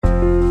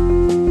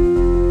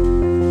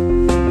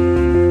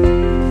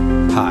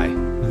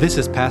This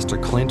is Pastor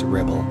Clint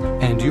Ribble,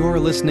 and you are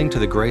listening to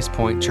the Grace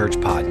Point Church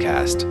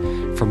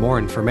Podcast. For more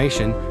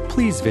information,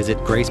 please visit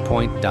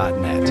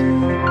gracepoint.net.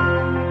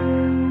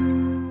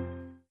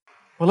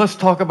 Well, let's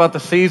talk about the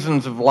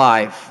seasons of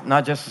life,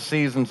 not just the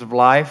seasons of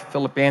life.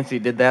 Philip Yancey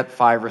did that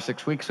 5 or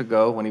 6 weeks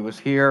ago when he was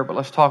here, but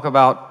let's talk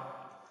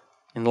about,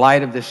 in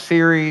light of this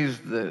series,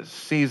 the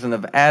season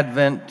of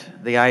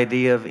Advent, the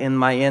idea of in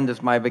my end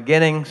is my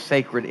beginning,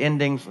 sacred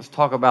endings. Let's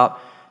talk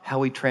about how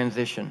we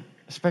transition,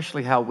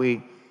 especially how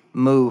we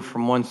move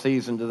from one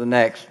season to the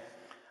next.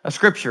 A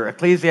scripture,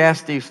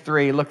 Ecclesiastes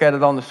 3, look at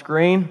it on the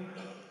screen.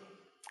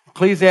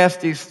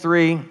 Ecclesiastes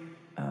 3,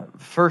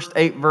 first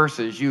 8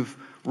 verses. You've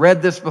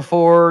read this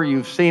before,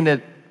 you've seen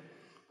it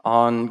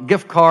on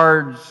gift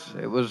cards.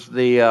 It was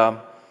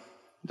the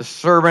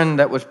sermon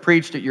that was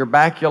preached at your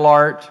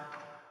backyard,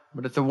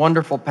 but it's a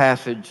wonderful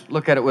passage.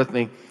 Look at it with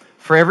me.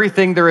 For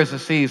everything there is a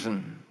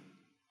season,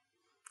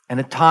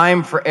 and a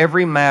time for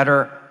every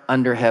matter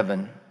under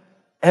heaven.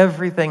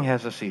 Everything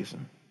has a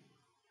season.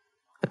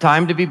 A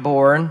time to be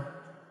born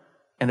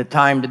and a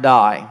time to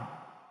die.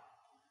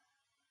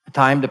 A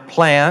time to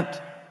plant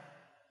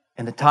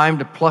and a time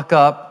to pluck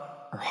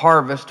up or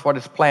harvest what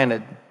is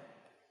planted.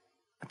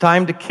 A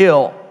time to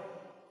kill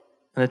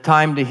and a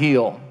time to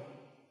heal.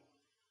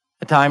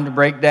 A time to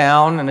break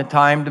down and a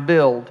time to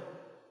build.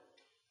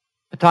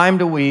 A time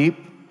to weep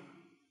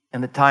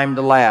and a time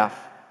to laugh.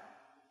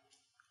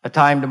 A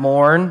time to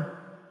mourn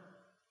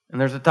and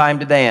there's a time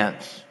to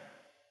dance.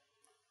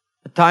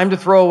 A time to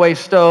throw away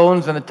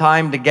stones and a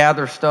time to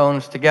gather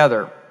stones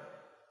together.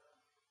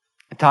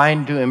 A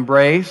time to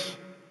embrace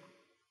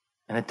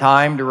and a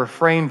time to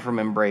refrain from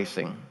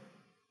embracing.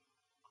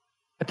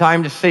 A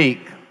time to seek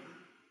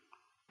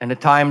and a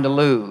time to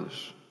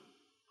lose.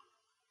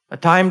 A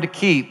time to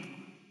keep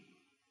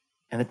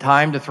and a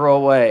time to throw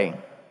away.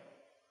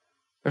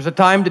 There's a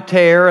time to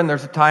tear and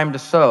there's a time to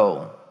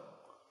sow.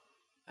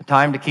 A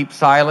time to keep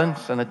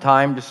silence and a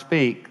time to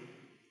speak.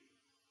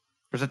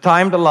 There's a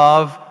time to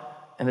love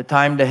and a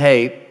time to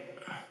hate.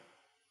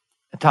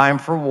 A time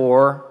for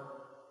war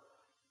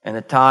and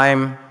a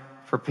time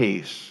for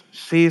peace.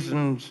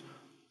 Seasons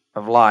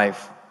of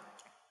life.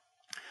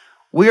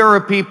 We are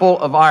a people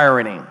of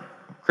irony,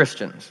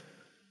 Christians.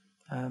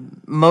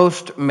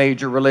 Most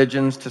major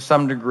religions, to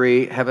some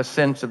degree, have a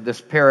sense of this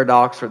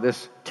paradox or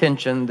this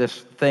tension,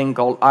 this thing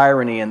called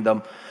irony in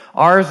them.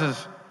 Ours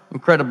is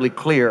incredibly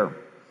clear.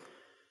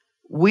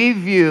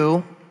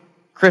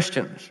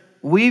 Christians,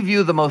 we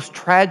view the most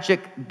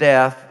tragic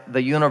death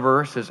the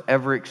universe has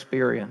ever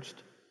experienced.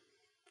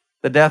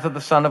 The death of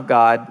the Son of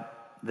God,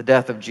 the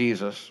death of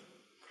Jesus.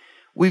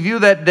 We view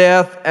that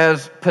death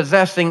as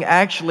possessing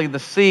actually the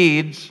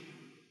seeds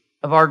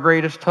of our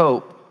greatest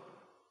hope.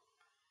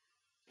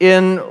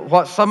 In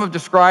what some have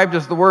described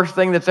as the worst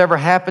thing that's ever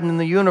happened in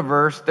the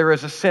universe, there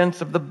is a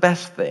sense of the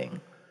best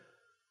thing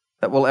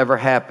that will ever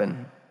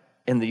happen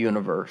in the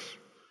universe.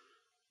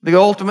 The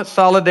ultimate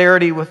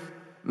solidarity with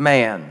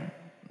man,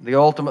 the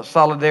ultimate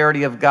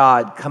solidarity of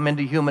God come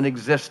into human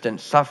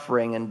existence,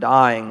 suffering and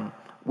dying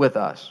with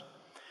us.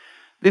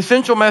 The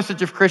essential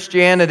message of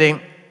Christianity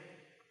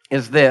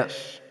is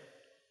this,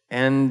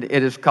 and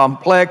it is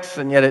complex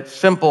and yet it's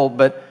simple,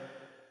 but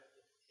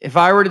if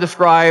I were to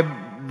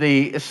describe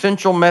the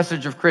essential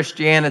message of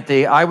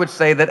Christianity, I would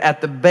say that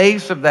at the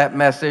base of that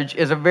message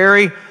is a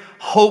very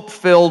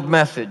hope-filled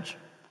message,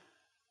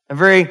 a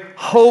very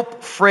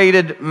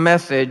hope-freighted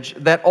message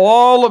that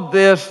all of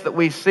this that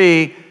we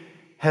see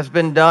has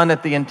been done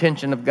at the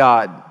intention of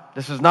God.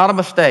 This is not a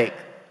mistake.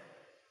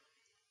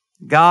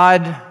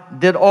 God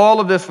did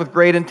all of this with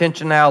great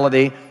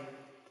intentionality.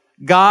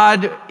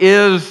 God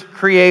is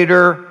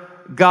creator.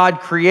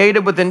 God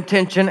created with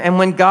intention, and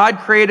when God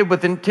created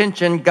with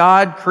intention,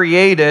 God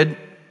created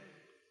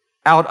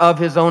out of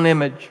His own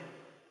image.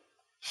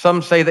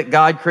 Some say that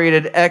God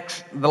created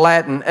the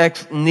Latin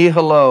ex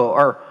nihilo,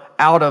 or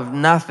out of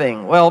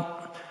nothing. Well,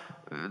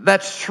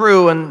 that's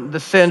true in the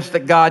sense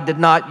that God did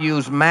not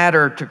use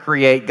matter to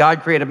create.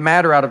 God created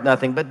matter out of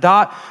nothing, but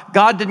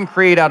God didn't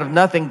create out of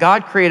nothing.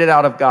 God created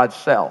out of God's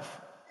self.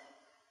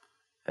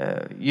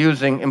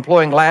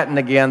 Employing Latin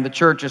again, the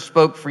church has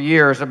spoke for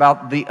years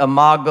about the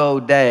imago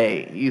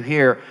Dei. You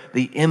hear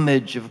the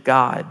image of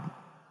God.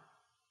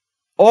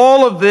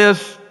 All of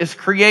this is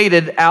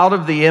created out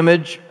of the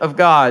image of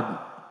God,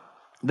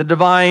 the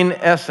divine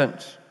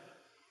essence.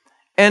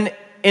 And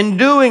in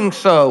doing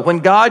so, when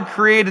God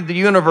created the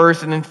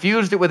universe and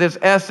infused it with His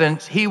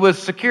essence, He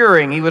was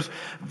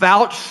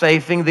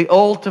vouchsafing the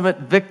ultimate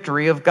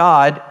victory of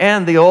God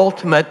and the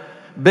ultimate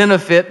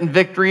benefit and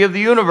victory of the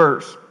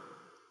universe.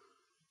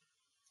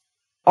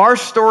 Our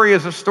story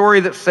is a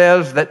story that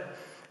says that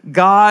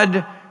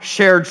God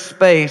shared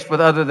space with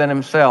other than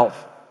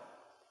Himself.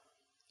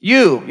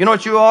 You know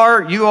what you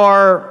are? You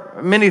are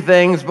many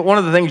things, but one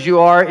of the things you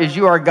are is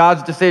you are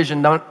God's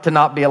decision to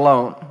not be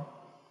alone.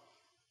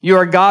 You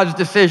are God's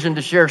decision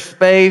to share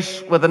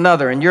space with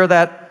another, and you're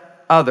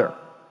that other.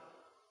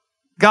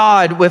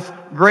 God, with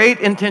great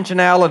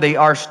intentionality,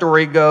 our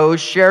story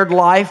goes, shared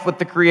life with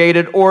the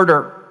created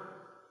order.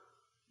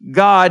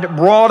 God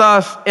brought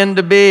us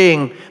into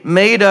being,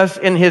 made us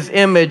in His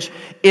image,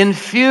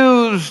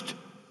 infused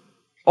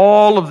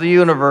all of the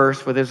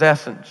universe with His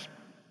essence.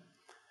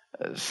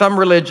 Some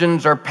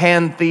religions are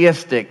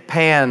pantheistic,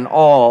 pan,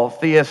 all,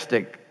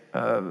 theistic,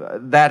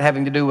 that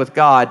having to do with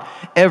God.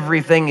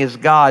 Everything is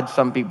God,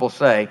 some people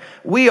say.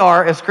 We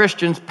are, as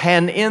Christians,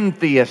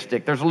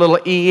 panentheistic. There's a little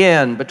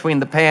en between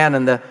the pan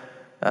and the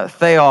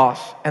theos,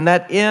 and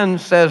that en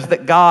says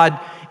that God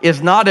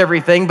is not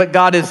everything, but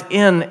God is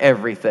in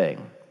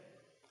everything.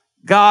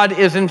 God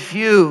is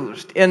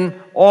infused in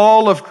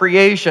all of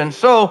creation.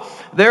 So,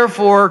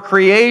 therefore,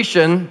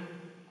 creation,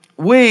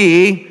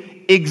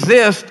 we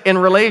exist in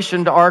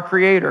relation to our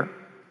Creator.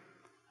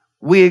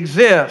 We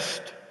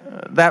exist.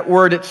 That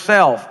word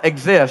itself,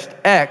 exist,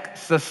 ek,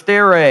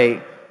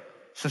 sustere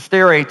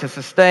to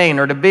sustain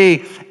or to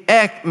be.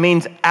 Ek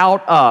means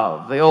out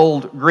of, the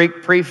old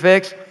Greek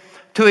prefix.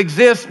 To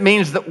exist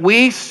means that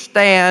we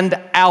stand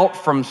out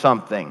from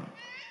something.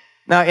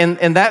 Now,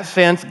 in that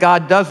sense,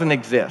 God doesn't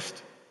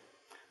exist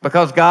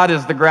because God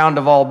is the ground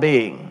of all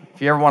being.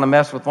 If you ever want to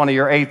mess with one of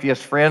your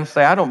atheist friends,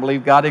 say, I don't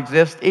believe God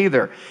exists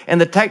either. In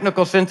the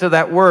technical sense of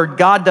that word,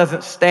 God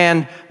doesn't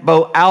stand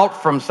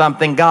out from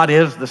something. God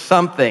is the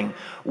something.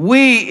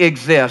 We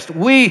exist.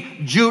 We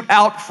jute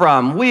out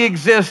from. We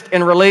exist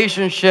in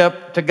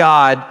relationship to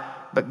God,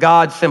 but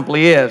God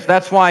simply is.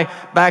 That's why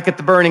back at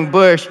the burning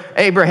bush,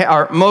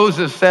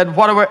 Moses said,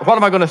 what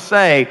am I going to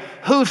say?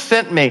 Who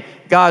sent me?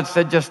 God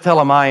said, just tell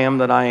him I am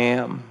that I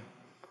am.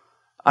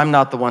 I'm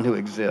not the one who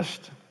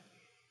exists.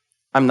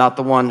 I'm not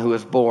the one who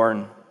is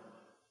born.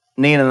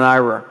 Nina and I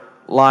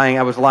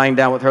I was lying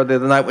down with her the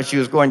other night when she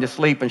was going to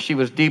sleep, and she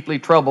was deeply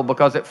troubled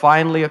because it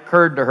finally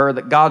occurred to her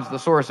that God's the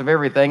source of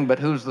everything, but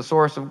who's the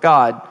source of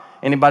God?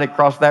 Anybody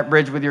cross that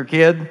bridge with your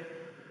kid?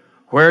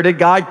 Where did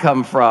God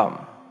come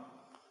from?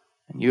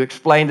 And you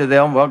explain to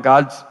them, well,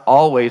 God's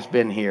always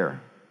been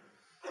here.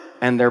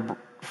 And their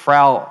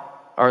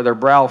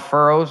brow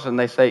furrows, and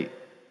they say,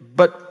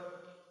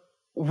 but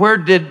where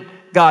did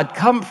God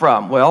come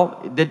from?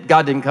 Well,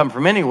 God didn't come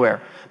from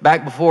anywhere.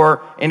 Back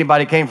before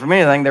anybody came from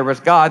anything, there was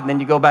God, and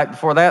then you go back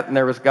before that, and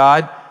there was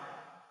God.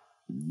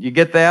 You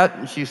get that?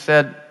 And she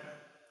said,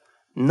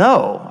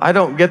 no, I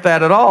don't get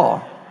that at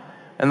all.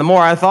 And the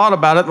more I thought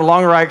about it, the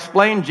longer I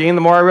explained, Gene,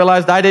 the more I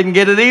realized I didn't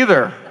get it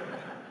either.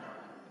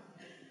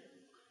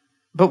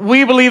 But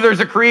we believe there's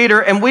a creator,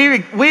 and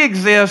we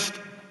exist.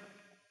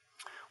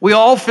 We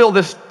all feel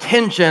this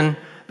tension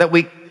that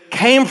we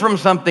came from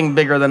something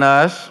bigger than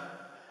us,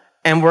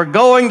 and we're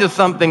going to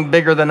something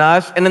bigger than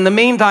us. And in the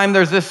meantime,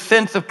 there's this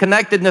sense of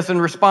connectedness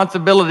and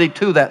responsibility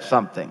to that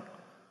something.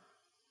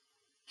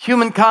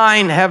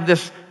 Humankind have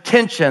this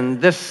tension,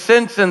 this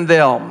sense in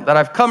them that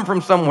I've come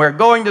from somewhere,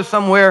 going to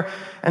somewhere,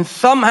 and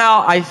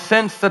somehow I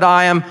sense that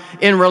I am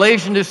in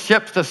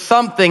relationships to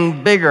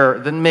something bigger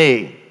than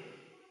me.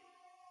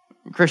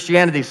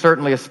 Christianity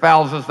certainly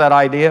espouses that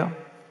idea.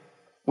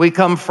 We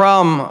come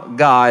from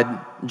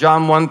God.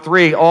 John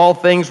 1:3, all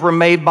things were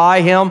made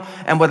by him,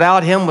 and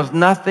without him was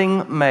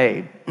nothing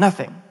made.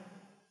 Nothing.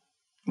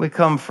 We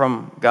come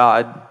from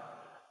God.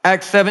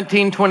 Acts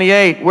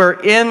 17:28, we're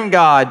in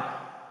God.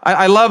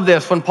 I love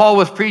this. When Paul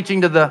was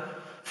preaching to the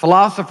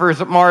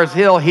philosophers at Mars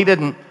Hill, they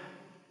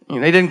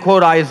didn't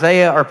quote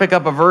Isaiah or pick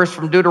up a verse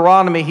from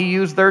Deuteronomy. He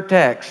used their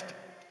text.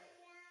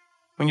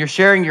 When you're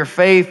sharing your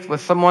faith with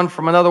someone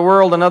from another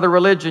world, another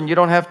religion, you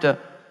don't have to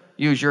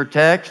use your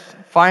text.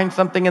 Find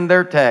something in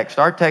their text.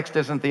 Our text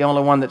isn't the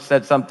only one that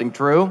said something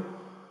true.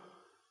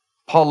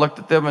 Paul looked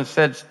at them and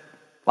said,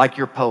 like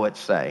your poets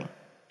say.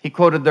 He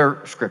quoted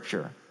their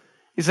scripture.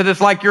 He said,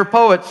 it's like your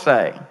poets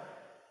say.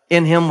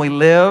 In him we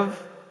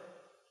live,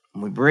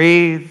 and we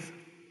breathe,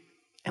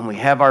 and we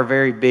have our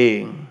very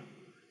being.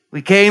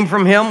 We came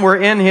from him,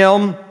 we're in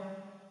him,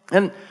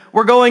 and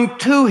we're going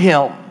to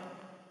him.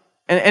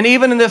 And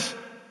even in this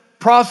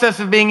process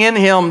of being in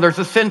him, there's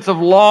a sense of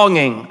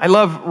longing. I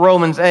love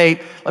Romans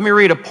 8. Let me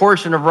read a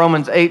portion of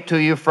Romans 8 to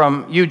you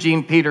from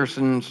Eugene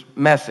Peterson's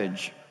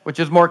Message, which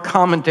is more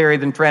commentary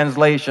than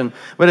translation,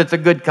 but it's a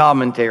good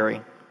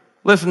commentary.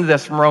 Listen to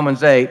this from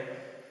Romans 8.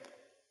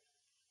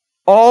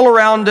 All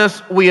around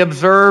us, we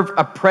observe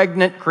a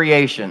pregnant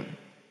creation.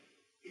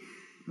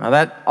 Now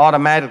that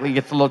automatically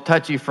gets a little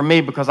touchy for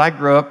me because I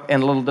grew up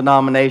in a little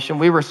denomination.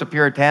 We were so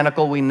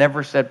puritanical, we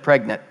never said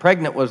pregnant.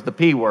 Pregnant was the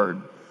P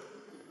word.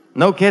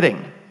 No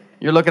kidding.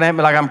 You're looking at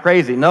me like I'm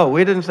crazy. No,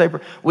 we didn't say,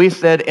 we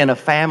said in a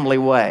family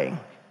way.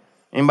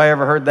 Anybody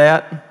ever heard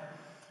that?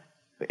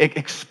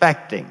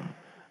 Expecting.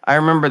 I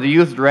remember the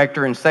youth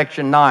director in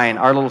Section 9,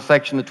 our little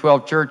section of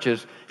 12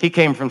 churches, he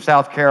came from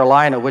South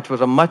Carolina, which was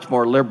a much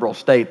more liberal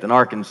state than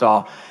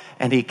Arkansas.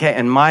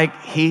 And Mike,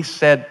 he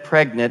said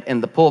pregnant in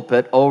the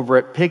pulpit over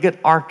at Piggott,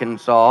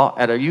 Arkansas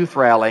at a youth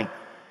rally,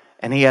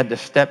 and he had to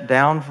step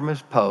down from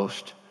his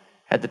post.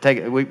 Had to take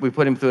it. We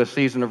put him through a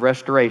season of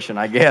restoration,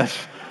 I guess,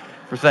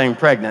 for saying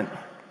pregnant.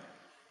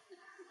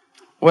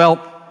 Well,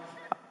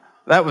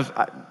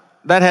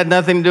 that had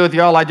nothing to do with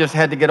y'all. I just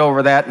had to get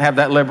over that and have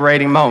that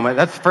liberating moment.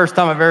 That's the first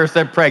time I've ever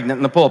said pregnant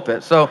in the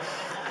pulpit. So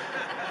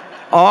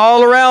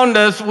All around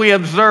us, we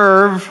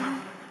observe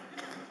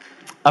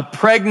a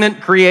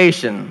pregnant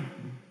creation.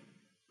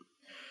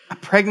 A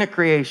pregnant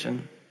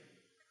creation.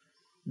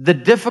 The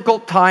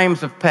difficult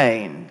times of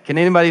pain. Can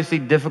anybody see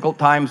difficult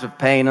times of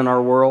pain in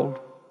our world?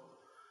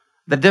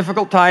 The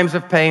difficult times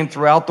of pain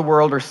throughout the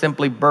world are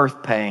simply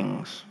birth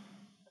pangs.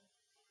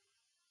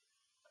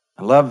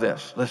 I love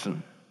this.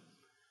 Listen.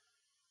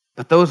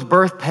 But those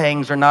birth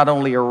pangs are not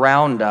only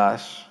around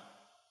us,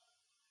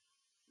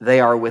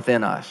 they are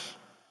within us.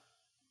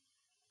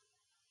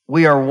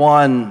 We are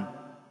one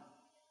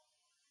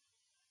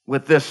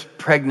with this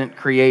pregnant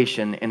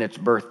creation in its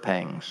birth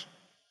pangs.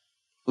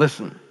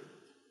 Listen.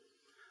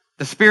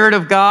 The Spirit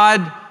of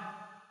God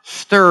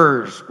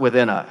stirs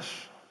within us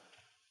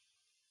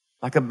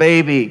like a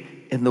baby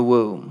in the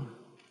womb.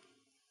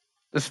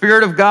 The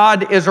Spirit of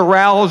God is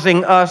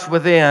arousing us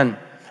within,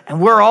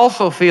 and we're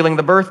also feeling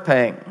the birth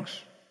pangs.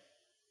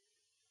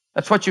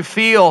 That's what you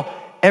feel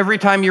every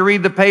time you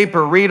read the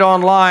paper, read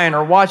online,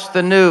 or watch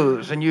the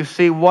news, and you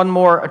see one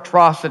more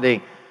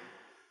atrocity.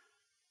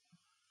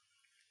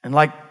 And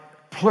like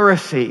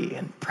pleurisy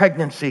and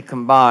pregnancy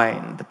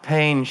combined, the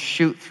pains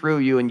shoot through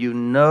you, and you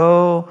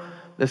know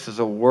this is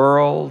a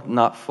world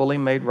not fully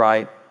made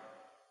right.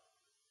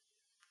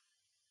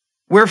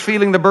 We're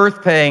feeling the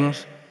birth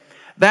pangs.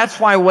 That's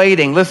why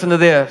waiting, listen to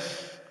this.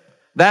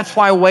 That's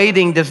why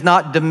waiting does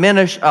not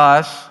diminish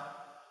us,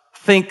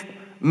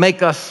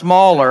 make us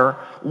smaller.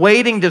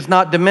 Waiting does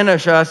not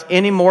diminish us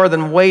any more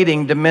than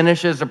waiting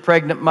diminishes a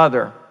pregnant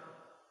mother.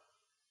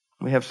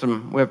 We have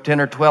 10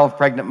 or 12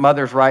 pregnant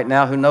mothers right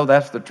now who know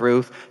that's the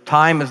truth.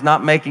 Time is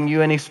not making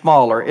you any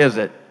smaller, is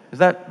it? Is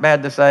that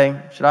bad to say?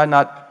 Should I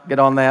not get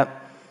on that?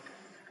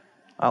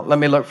 Let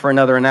me look for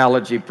another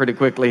analogy pretty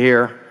quickly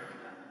here.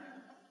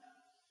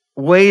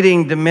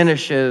 Waiting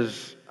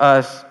diminishes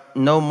us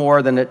no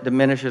more than it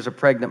diminishes a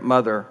pregnant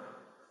mother.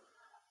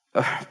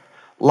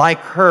 Like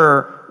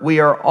her, we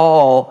are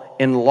all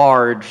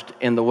enlarged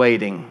in the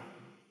waiting.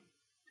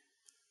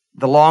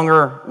 The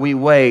longer we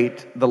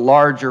wait, the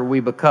larger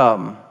we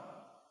become,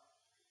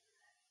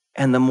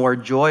 and the more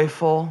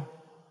joyful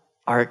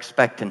our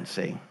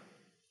expectancy.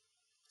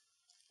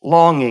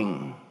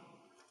 Longing,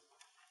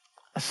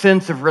 a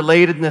sense of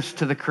relatedness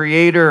to the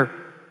Creator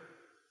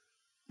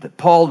that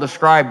Paul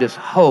described as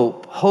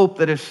hope. Hope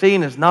that is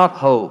seen as not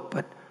hope,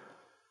 but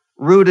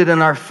rooted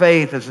in our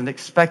faith as an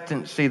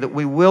expectancy that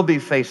we will be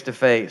face to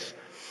face.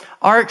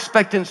 Our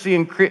expectancy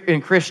in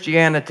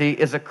Christianity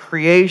is a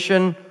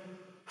creation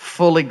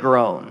fully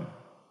grown.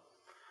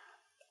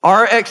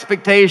 Our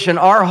expectation,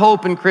 our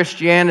hope in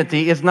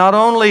Christianity is not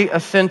only a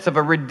sense of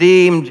a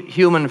redeemed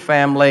human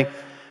family,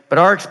 but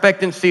our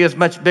expectancy is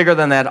much bigger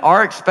than that.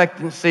 Our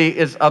expectancy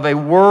is of a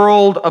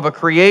world, of a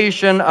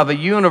creation, of a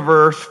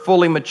universe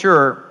fully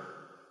mature.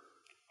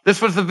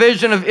 This was the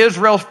vision of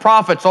Israel's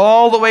prophets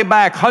all the way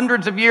back,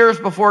 hundreds of years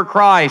before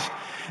Christ.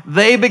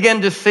 They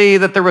began to see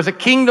that there was a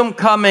kingdom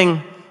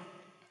coming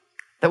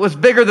that was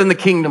bigger than the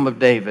kingdom of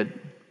David.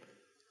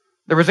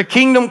 There was a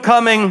kingdom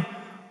coming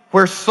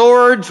where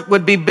swords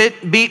would be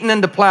beaten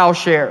into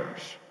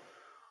plowshares,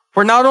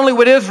 where not only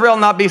would Israel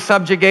not be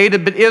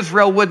subjugated, but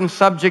Israel wouldn't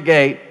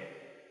subjugate.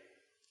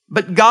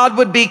 But God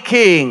would be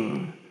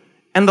king,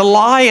 and the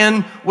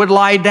lion would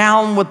lie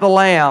down with the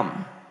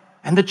lamb,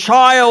 and the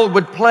child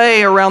would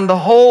play around the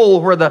hole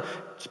where the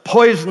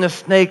poisonous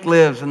snake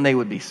lives, and they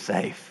would be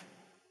safe.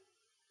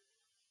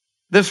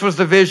 This was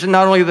the vision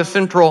not only of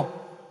the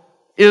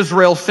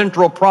Israel's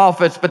central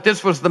prophets, but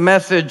this was the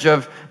message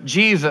of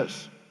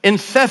Jesus.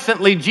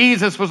 Incessantly,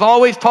 Jesus was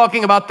always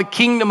talking about the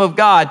kingdom of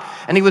God.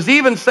 And he was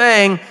even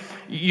saying,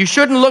 you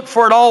shouldn't look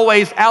for it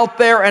always out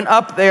there and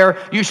up there.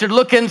 You should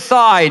look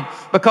inside,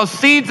 because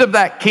seeds of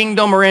that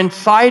kingdom are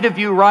inside of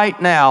you right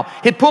now.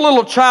 He'd pull a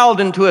little child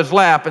into his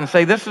lap and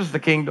say, this is the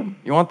kingdom.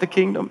 You want the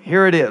kingdom?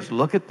 Here it is.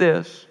 Look at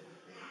this.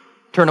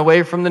 Turn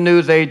away from the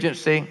news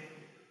agency.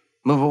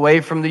 Move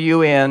away from the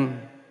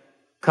UN.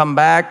 Come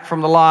back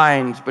from the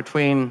lines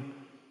between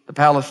the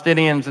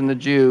Palestinians and the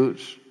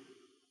Jews.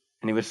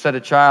 And he would set a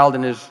child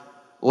in his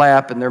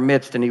lap in their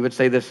midst, and he would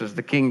say, this is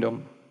the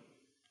kingdom.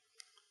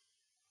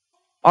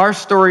 Our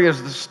story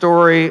is the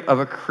story of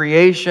a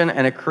creation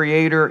and a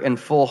creator in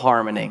full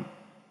harmony.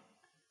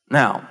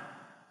 Now,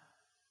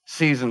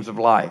 seasons of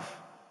life.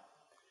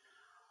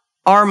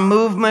 Our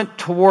movement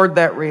toward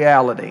that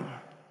reality,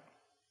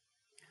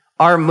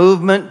 our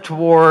movement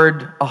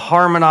toward a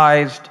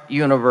harmonized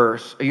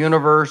universe, a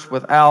universe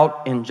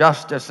without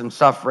injustice and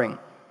suffering,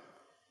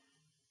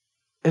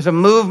 is a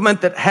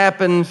movement that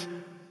happens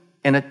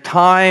in a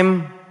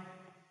time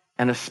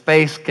and a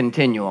space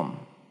continuum.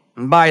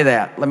 And by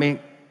that, let me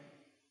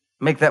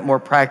make that more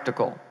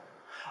practical.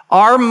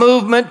 Our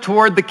movement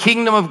toward the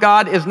kingdom of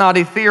God is not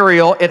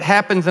ethereal. It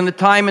happens in a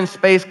time and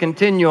space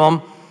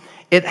continuum.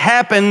 It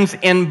happens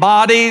in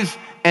bodies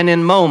and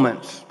in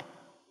moments.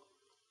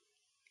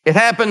 It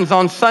happens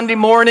on Sunday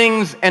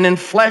mornings and in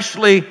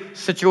fleshly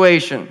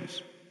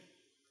situations.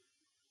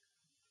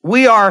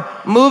 We are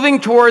moving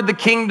toward the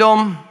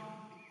kingdom,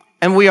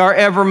 and we are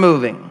ever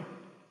moving.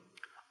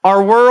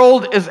 Our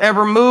world is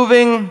ever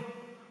moving,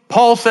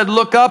 Paul said,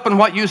 look up, and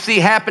what you see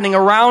happening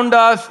around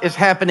us is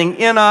happening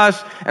in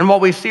us, and what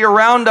we see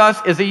around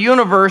us is a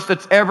universe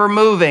that's ever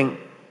moving.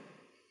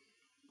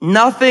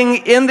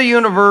 Nothing in the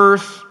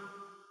universe,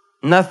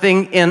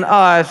 nothing in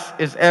us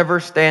is ever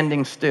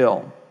standing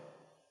still.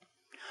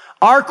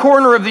 Our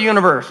corner of the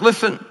universe,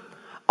 listen,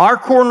 our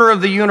corner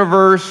of the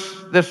universe,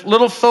 this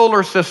little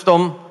solar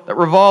system that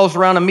revolves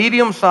around a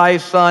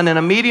medium-sized sun and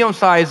a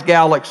medium-sized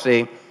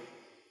galaxy,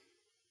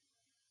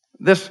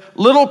 this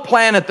little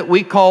planet that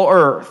we call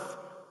Earth,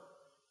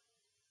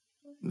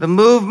 the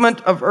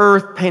movement of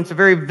Earth paints a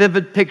very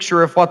vivid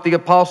picture of what the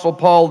Apostle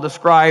Paul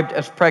described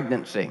as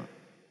pregnancy.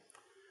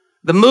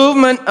 The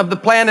movement of the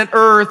planet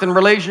Earth in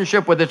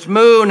relationship with its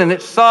moon and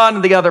its sun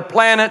and the other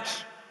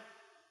planets,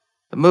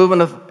 the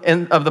movement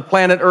of the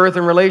planet Earth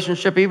in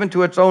relationship even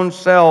to its own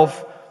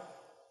self,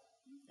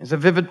 is a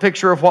vivid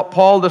picture of what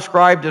Paul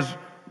described as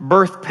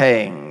birth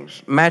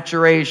pangs,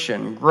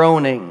 maturation,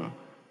 groaning,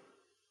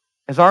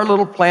 as our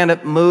little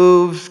planet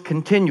moves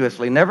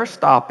continuously, never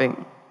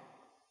stopping,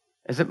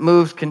 as it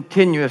moves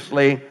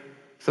continuously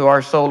through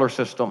our solar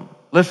system.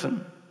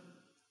 Listen,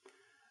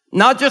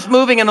 not just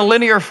moving in a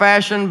linear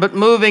fashion, but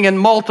moving in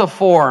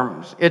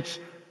multiforms.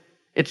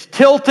 It's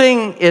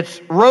tilting,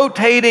 it's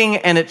rotating,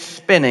 and it's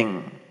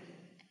spinning.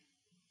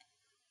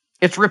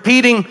 It's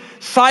repeating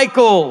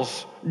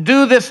cycles.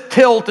 Do this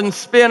tilt and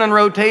spin and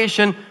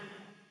rotation.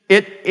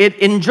 It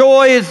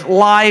enjoys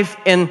life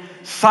in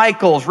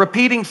cycles,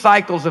 repeating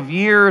cycles of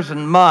years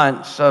and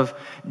months, of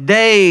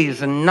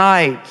days and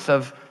nights,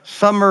 of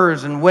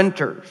summers and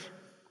winters.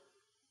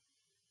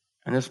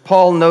 And as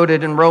Paul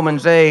noted in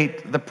Romans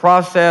 8, the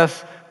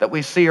process that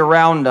we see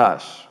around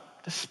us,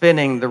 the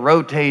spinning, the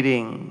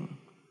rotating,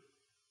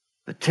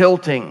 the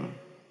tilting,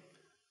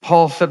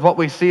 Paul said what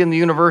we see in the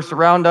universe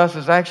around us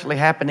is actually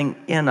happening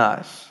in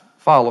us.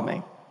 Follow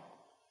me.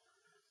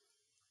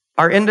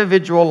 Our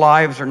individual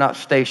lives are not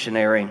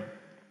stationary.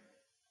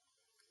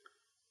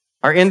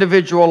 Our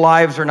individual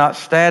lives are not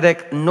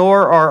static,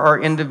 nor are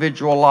our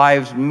individual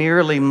lives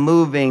merely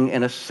moving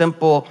in a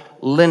simple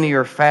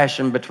linear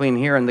fashion between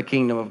here and the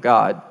kingdom of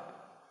God.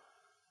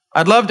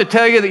 I'd love to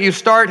tell you that you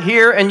start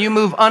here and you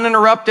move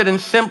uninterrupted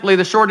and simply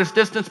the shortest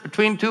distance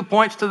between 2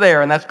 points to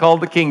there, and that's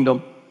called the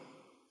kingdom.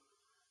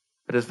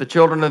 But as the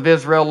children of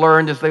Israel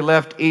learned as they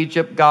left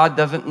Egypt, God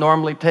doesn't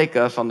normally take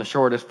us on the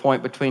shortest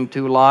point between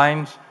two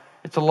lines.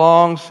 It's a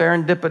long,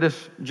 serendipitous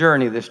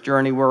journey, this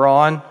journey we're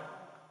on.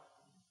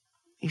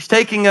 He's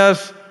taking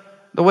us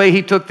the way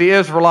he took the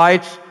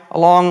Israelites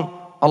along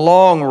a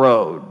long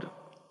road.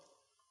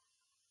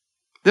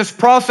 This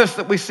process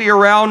that we see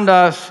around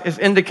us is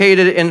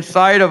indicated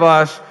inside of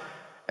us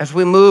as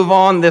we move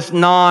on this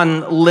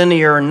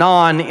non-linear,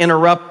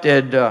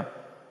 non-interrupted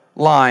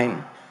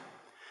line.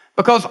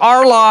 Because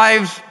our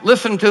lives,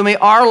 listen to me,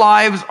 our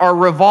lives are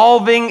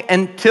revolving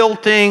and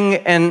tilting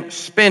and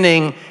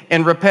spinning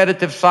in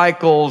repetitive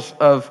cycles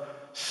of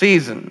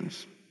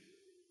seasons.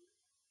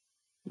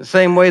 The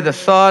same way the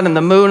sun and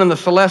the moon and the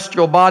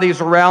celestial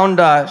bodies around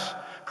us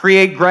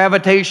create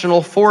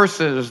gravitational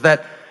forces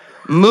that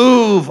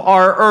move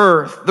our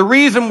earth. The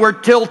reason we're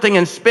tilting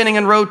and spinning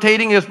and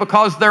rotating is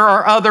because there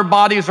are other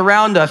bodies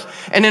around us.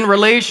 And in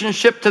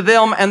relationship to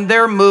them and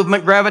their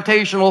movement,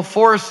 gravitational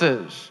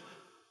forces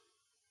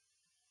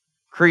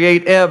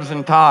create ebbs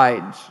and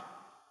tides,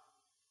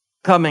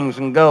 comings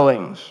and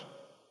goings,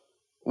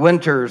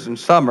 winters and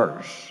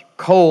summers,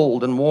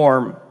 cold and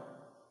warm.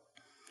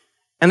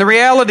 And the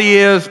reality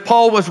is,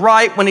 Paul was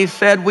right when he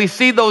said we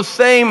see those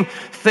same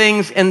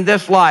things in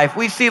this life.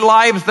 We see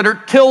lives that are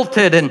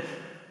tilted and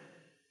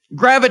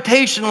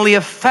gravitationally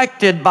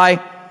affected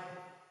by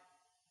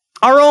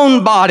our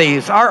own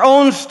bodies, our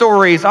own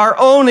stories, our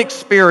own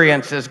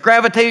experiences.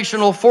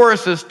 Gravitational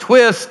forces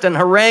twist and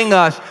harangue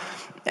us.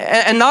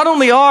 And not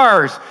only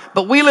ours,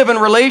 but we live in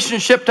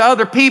relationship to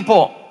other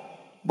people.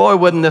 Boy,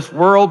 wouldn't this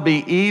world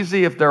be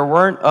easy if there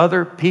weren't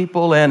other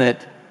people in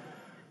it.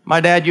 My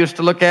dad used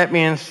to look at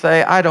me and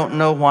say, I don't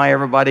know why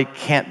everybody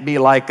can't be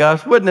like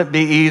us. Wouldn't it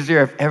be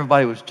easier if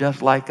everybody was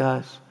just like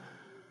us?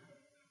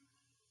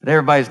 But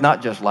everybody's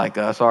not just like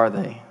us, are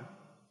they?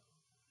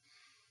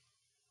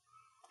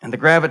 And the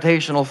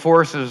gravitational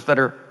forces that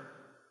are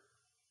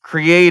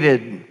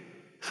created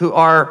through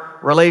our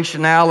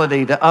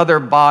relationality to other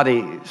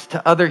bodies,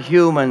 to other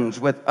humans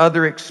with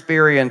other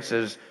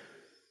experiences,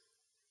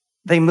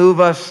 they move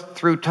us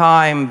through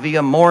time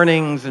via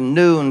mornings and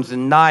noons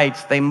and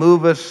nights. They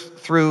move us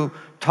through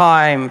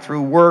time,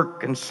 through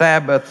work and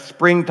Sabbath,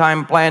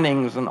 springtime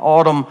plantings and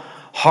autumn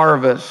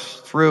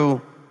harvests,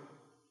 through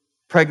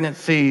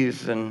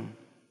pregnancies and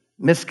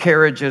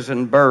miscarriages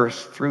and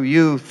births, through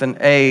youth and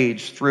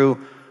age, through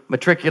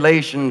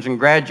matriculations and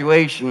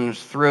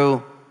graduations,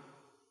 through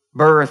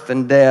birth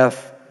and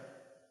death.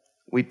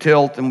 We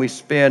tilt and we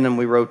spin and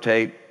we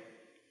rotate.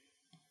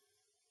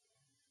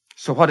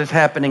 So what is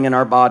happening in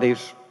our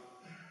bodies?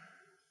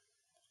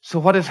 So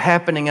what is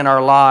happening in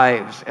our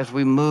lives as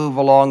we move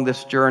along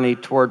this journey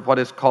toward what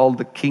is called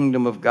the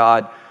kingdom of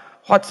God?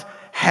 What's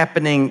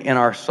happening in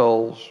our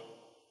souls?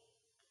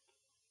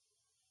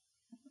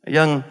 A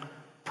young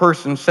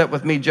person sat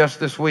with me just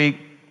this week,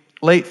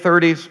 late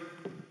 30s.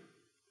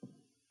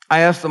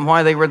 I asked them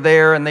why they were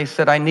there, and they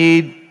said, I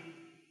need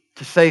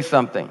to say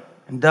something.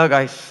 And Doug,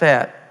 I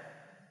sat.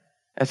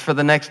 As for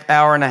the next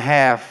hour and a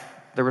half,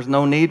 there was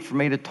no need for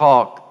me to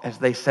talk as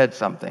they said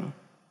something.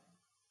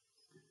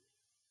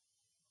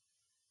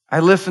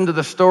 I listened to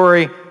the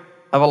story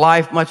of a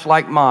life much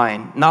like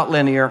mine, not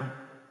linear,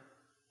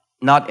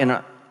 not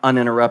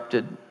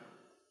uninterrupted.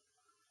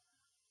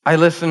 I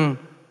listened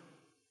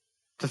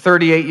to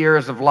 38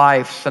 years of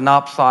life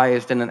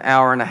synopsized in an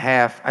hour and a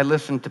half. I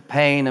listened to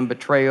pain and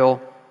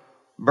betrayal,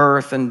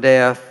 birth and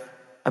death,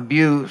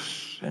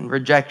 abuse and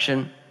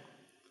rejection.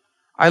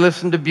 I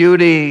listened to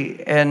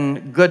beauty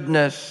and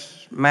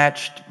goodness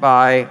matched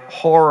by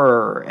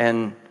horror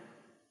and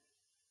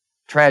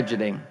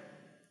tragedy.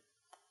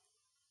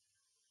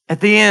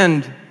 At the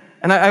end,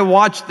 and I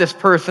watched this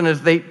person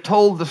as they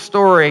told the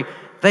story,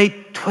 they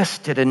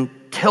twisted and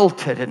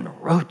tilted and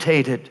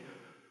rotated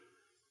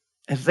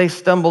as they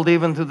stumbled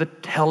even through the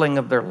telling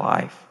of their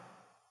life.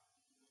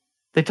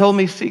 They told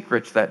me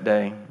secrets that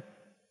day.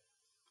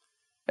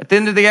 At the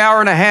end of the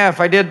hour and a half,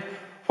 I did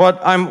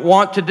what I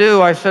want to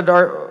do. I said,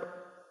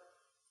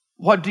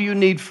 what do you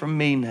need from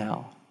me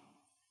now?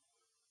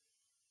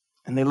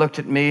 And they looked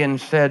at me and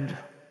said,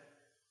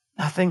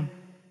 nothing.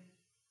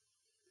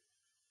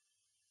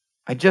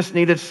 I just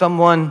needed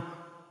someone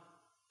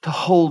to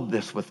hold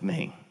this with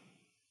me.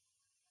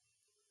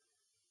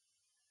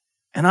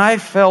 And I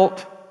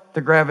felt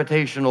the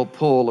gravitational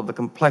pull of the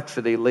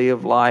complexity, Lee,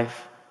 of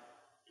life.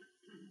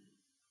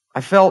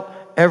 I felt,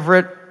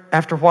 Everett,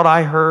 after what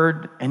I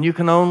heard, and you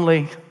can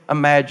only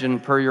imagine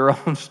per your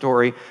own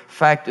story,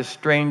 fact is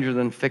stranger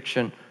than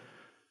fiction.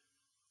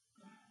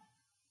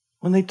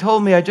 When they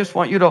told me, I just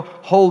want you to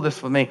hold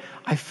this with me,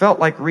 I felt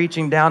like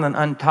reaching down and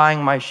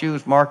untying my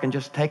shoes, Mark, and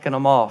just taking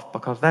them off,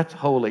 because that's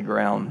holy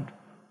ground.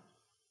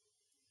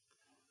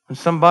 When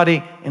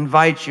somebody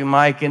invites you,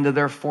 Mike, into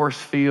their force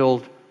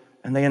field,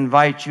 and they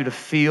invite you to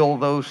feel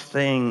those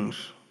things.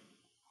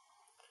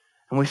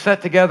 And we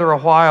sat together a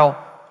while,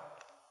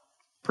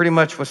 pretty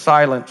much with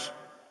silence.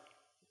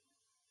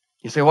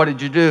 You say, what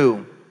did you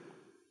do?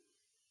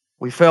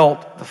 We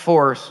felt the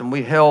force and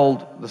we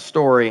held the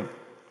story.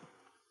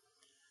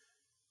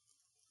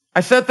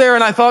 I sat there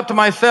and I thought to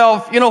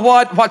myself, you know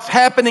what? What's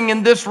happening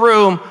in this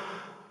room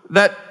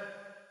that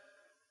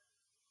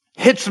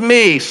hits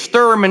me,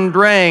 sturm and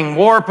drang,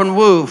 warp and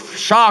woof,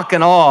 shock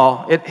and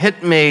awe, it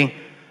hit me.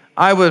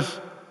 I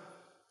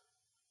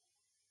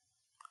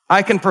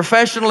can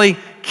professionally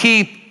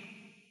keep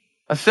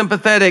a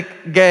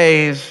sympathetic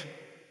gaze,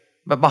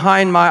 but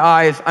behind my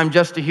eyes, I'm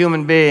just a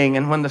human being.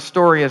 And when the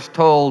story is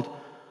told,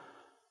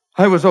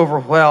 I was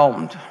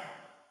overwhelmed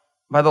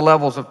by the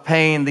levels of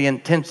pain, the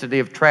intensity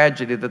of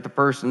tragedy that the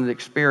person had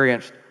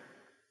experienced.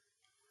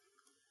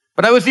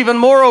 But I was even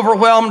more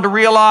overwhelmed to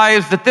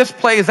realize that this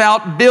plays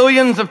out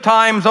billions of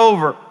times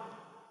over.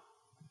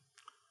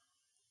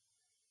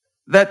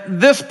 That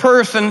this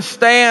person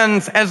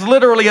stands as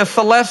literally a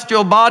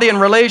celestial body in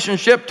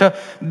relationship to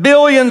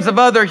billions of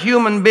other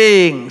human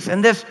beings.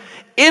 And this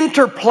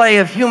interplay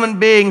of human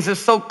beings is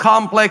so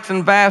complex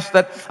and vast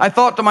that I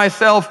thought to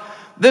myself,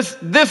 this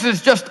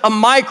is just a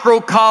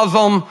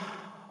microcosm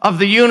of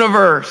the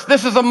universe.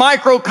 This is a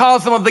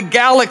microcosm of the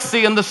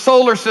galaxy and the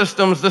solar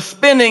systems, the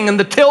spinning and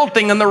the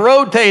tilting and the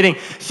rotating.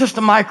 It's just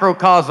a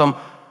microcosm.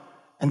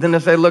 And then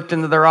as I looked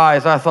into their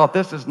eyes, I thought,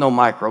 this is no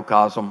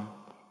microcosm.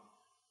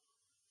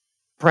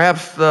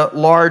 Perhaps the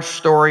large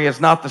story is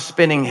not the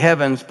spinning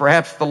heavens.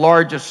 Perhaps the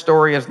largest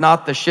story is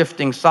not the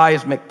shifting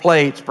seismic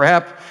plates.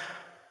 Perhaps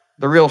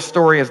the real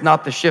story is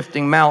not the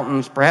shifting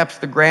mountains. Perhaps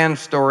the grand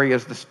story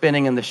is the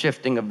spinning and the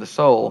shifting of the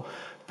soul.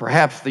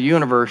 Perhaps the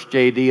universe,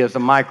 JD, is a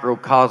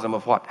microcosm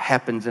of what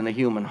happens in a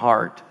human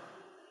heart.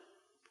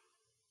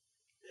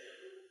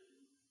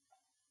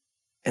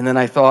 And then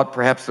I thought,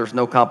 perhaps there's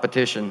no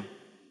competition.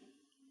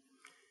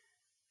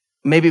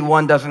 Maybe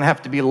one doesn't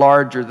have to be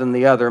larger than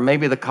the other.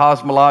 Maybe the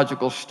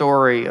cosmological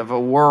story of a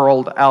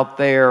world out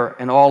there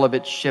and all of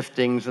its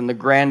shiftings and the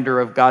grandeur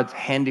of God's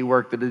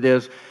handiwork that it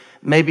is,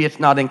 maybe it's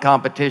not in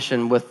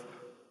competition with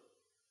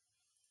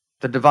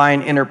the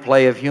divine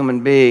interplay of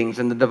human beings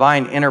and the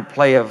divine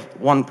interplay of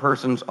one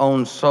person's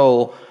own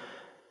soul.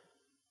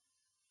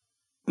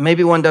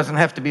 Maybe one doesn't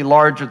have to be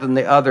larger than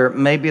the other.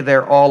 Maybe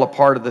they're all a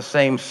part of the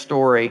same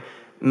story.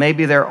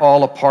 Maybe they're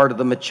all a part of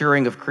the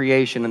maturing of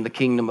creation in the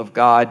kingdom of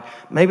God.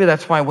 Maybe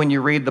that's why when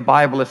you read the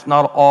Bible, it's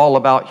not all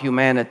about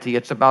humanity.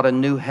 It's about a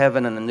new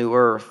heaven and a new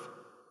earth.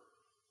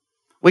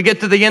 We get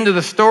to the end of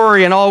the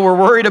story, and all we're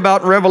worried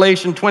about in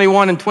Revelation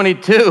 21 and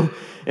 22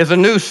 is a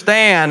new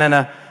Stan and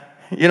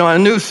a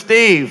new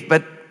Steve.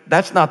 But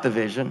that's not the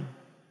vision.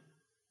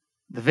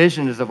 The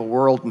vision is of a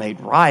world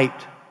made right.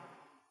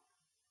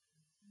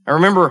 I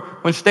remember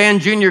when Stan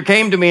Jr.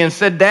 came to me and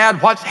said,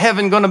 Dad, what's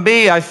heaven going to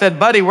be? I said,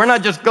 buddy, we're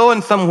not just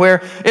going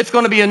somewhere. It's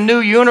going to be a new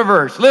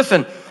universe.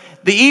 Listen,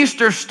 the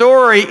Easter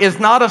story is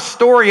not a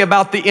story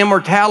about the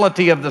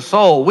immortality of the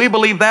soul. We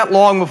believe that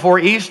long before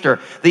Easter.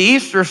 The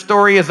Easter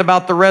story is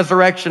about the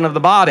resurrection of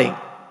the body.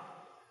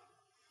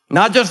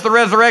 Not just the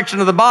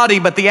resurrection of the body,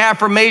 but the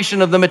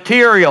affirmation of the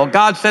material.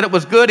 God said it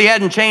was good. He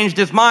hadn't changed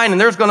his mind,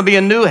 and there's going to be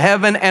a new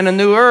heaven and a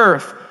new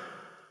earth.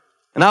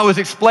 And I was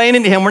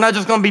explaining to him, we're not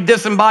just going to be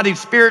disembodied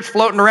spirits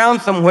floating around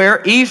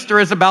somewhere. Easter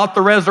is about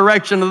the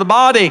resurrection of the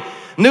body.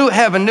 New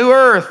heaven, new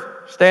earth.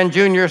 Stan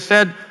Jr.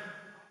 said,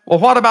 well,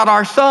 what about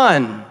our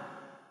sun?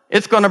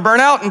 It's going to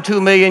burn out in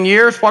 2 million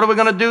years. What are we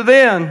going to do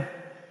then?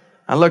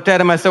 I looked at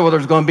him, I said, well,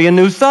 there's going to be a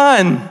new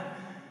sun.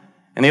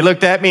 And he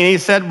looked at me and he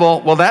said,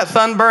 well, will that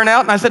sun burn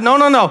out? And I said,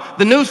 no.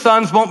 The new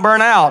suns won't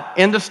burn out.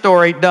 End of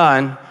story,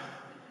 done.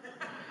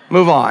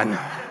 Move on.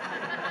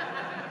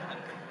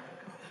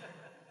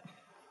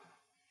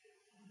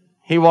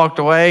 He walked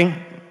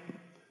away,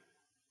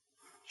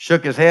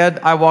 shook his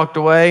head. I walked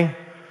away,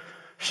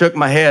 shook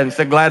my head and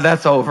said, glad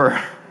that's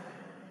over.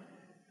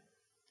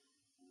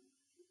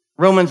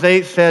 Romans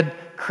 8 said,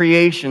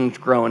 creation's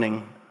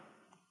groaning.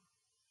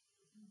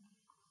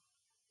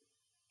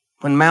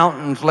 When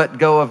mountains let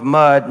go of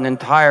mud and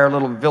entire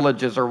little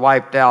villages are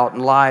wiped out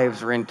and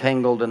lives are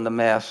entangled in the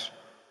mess,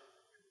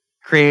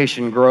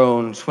 creation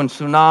groans. When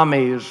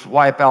tsunamis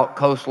wipe out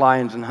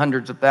coastlines and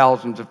hundreds of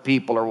thousands of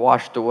people are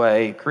washed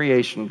away,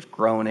 creation's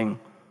groaning.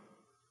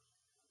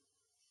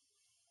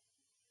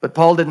 But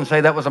Paul didn't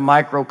say that was a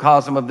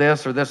microcosm of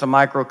this or this a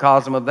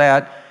microcosm of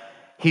that.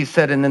 He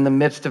said, and in the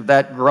midst of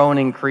that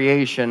groaning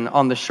creation,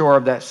 on the shore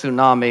of that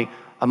tsunami,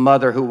 a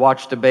mother who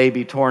watched a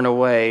baby torn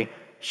away,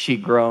 she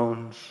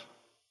groans.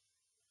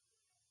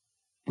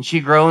 And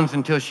she groans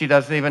until she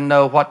doesn't even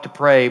know what to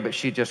pray, but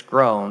she just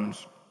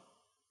groans.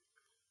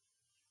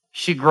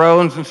 She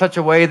groans in such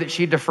a way that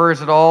she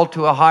defers it all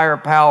to a higher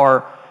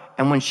power.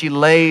 And when she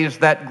lays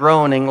that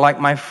groaning, like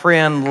my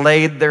friend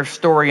laid their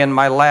story in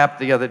my lap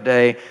the other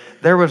day,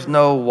 there was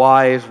no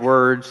wise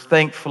words.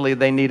 Thankfully,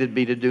 they needed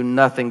me to do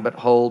nothing but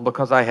hold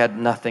because I had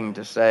nothing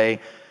to say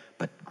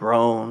but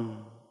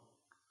groan.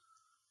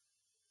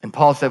 And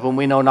Paul said, when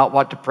we know not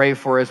what to pray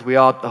for as we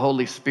ought, the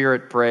Holy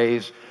Spirit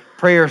prays.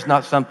 Prayer is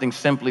not something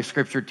simply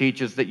Scripture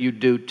teaches that you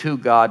do to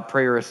God.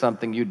 Prayer is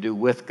something you do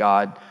with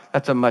God.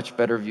 That's a much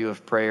better view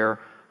of prayer.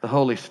 The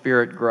Holy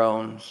Spirit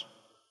groans.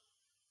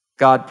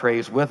 God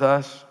prays with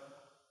us.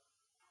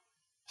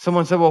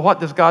 Someone said, well,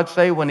 what does God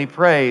say when he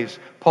prays?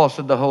 Paul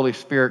said the Holy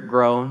Spirit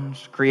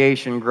groans,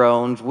 creation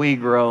groans, we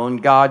groan,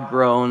 God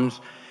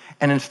groans.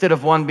 And instead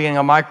of one being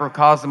a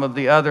microcosm of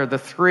the other, the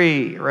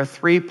three are a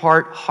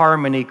three-part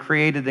harmony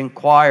created in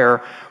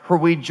choir where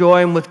we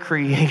join with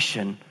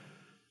creation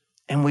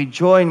and we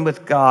join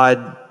with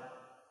God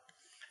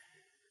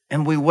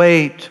and we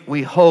wait,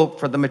 we hope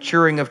for the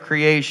maturing of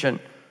creation.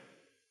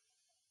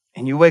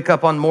 And you wake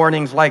up on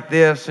mornings like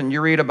this and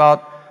you read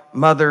about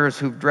mothers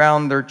who've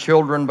drowned their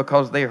children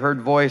because they heard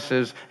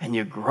voices, and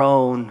you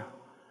groan.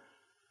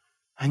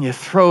 And you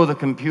throw the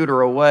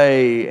computer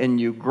away and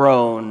you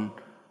groan.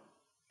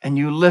 And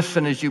you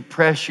listen as you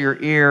press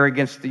your ear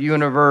against the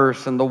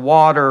universe and the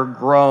water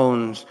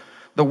groans.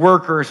 The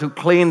workers who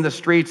cleaned the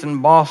streets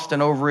in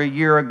Boston over a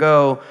year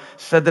ago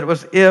said that it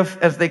was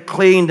as they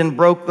cleaned and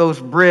broke those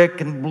brick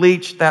and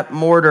bleached that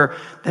mortar,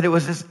 that it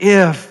was as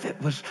if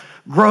it was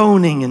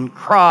groaning and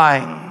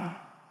crying.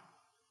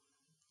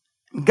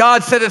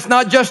 God said it's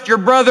not just your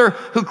brother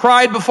who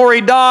cried before he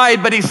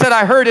died, but he said,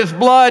 I heard his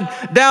blood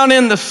down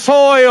in the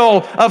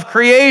soil of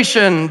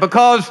creation,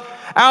 because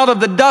out of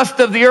the dust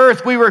of the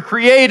earth we were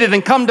created,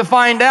 and come to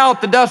find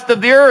out the dust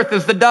of the earth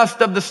is the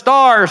dust of the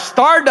stars.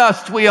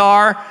 Stardust we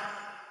are,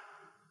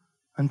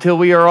 until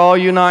we are all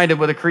united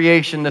with a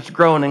creation that's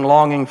groaning,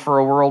 longing for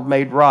a world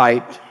made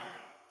right,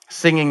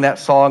 singing that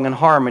song in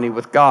harmony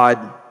with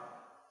God.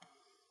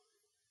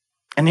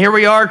 And here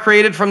we are,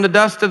 created from the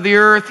dust of the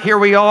earth. Here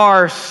we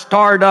are,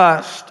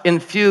 stardust,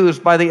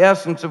 infused by the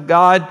essence of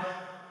God.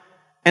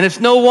 And it's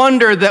no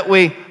wonder that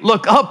we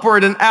look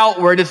upward and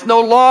outward. It's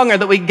no longer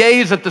that we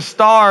gaze at the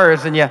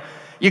stars and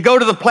you go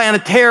to the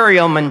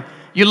planetarium and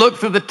you look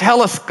through the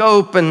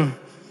telescope and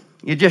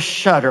you just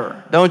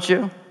shudder, don't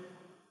you?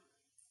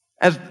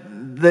 As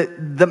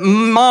the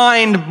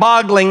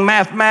mind-boggling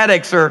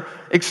mathematics are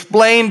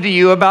explained to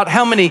you about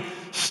how many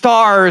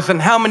stars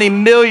and how many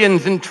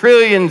millions and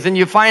trillions, and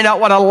you find out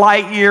what a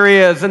light year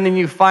is, and then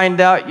you find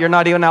out you're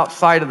not even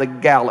outside of the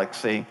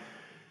galaxy,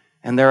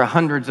 and there are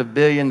hundreds of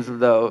billions of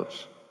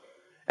those.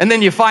 And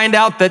then you find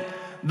out that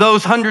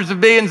those hundreds of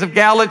billions of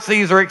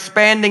galaxies are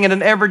expanding at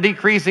an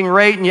ever-decreasing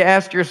rate, and you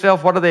ask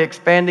yourself, what are they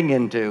expanding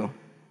into?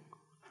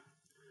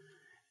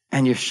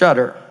 And you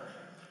shudder,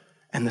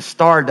 and the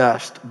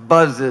stardust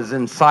buzzes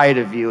inside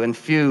of you,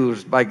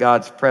 infused by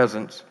God's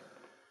presence.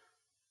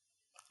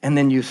 And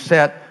then you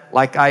sit,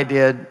 like I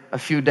did a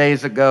few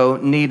days ago,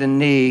 knee to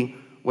knee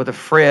with a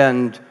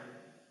friend,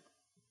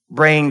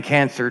 brain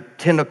cancer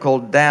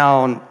tentacled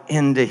down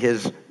into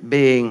his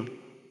being.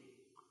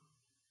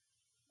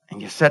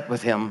 And you sit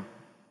with him,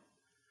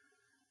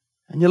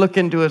 and you look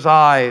into his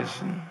eyes.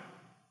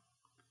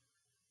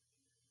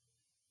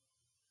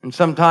 And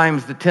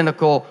sometimes the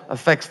tentacle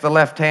affects the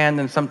left hand,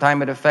 and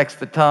sometimes it affects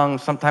the tongue,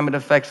 sometimes it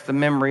affects the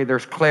memory.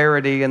 There's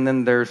clarity, and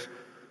then there's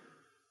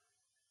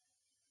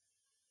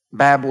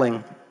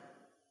babbling.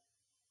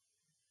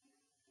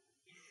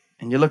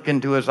 And you look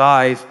into his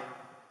eyes,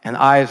 and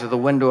eyes are the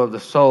window of the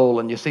soul,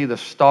 and you see the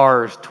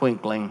stars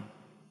twinkling.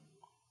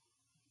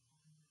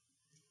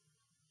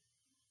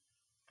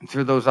 And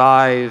through those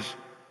eyes,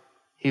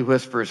 he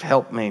whispers,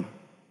 "Help me."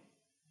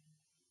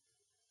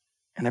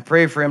 And I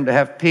pray for him to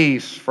have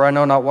peace, for I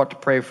know not what to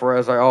pray for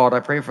as I ought. I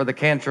pray for the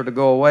cancer to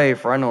go away,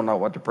 for I know not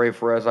what to pray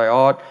for as I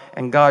ought.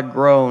 And God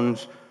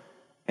groans.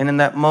 And in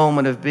that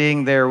moment of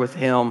being there with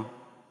him,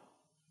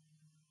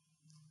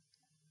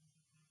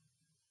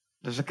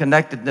 there's a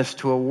connectedness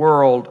to a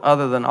world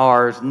other than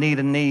ours, knee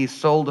to knee,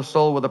 soul to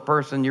soul with a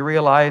person. You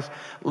realize,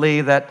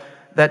 Lee, that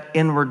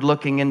inward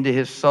looking into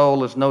his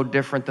soul is no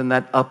different than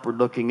that upward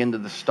looking into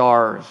the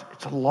stars.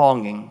 It's a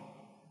longing.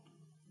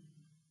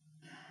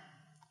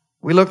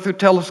 We look through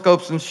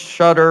telescopes and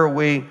shudder.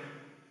 We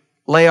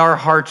lay our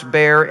hearts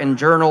bare in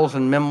journals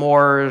and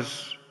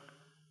memoirs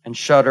and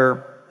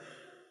shudder.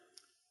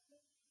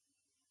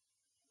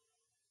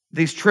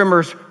 These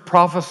tremors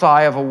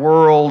prophesy of a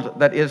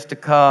world that is to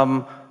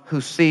come,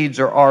 whose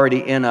seeds are already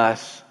in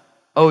us.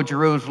 "Oh,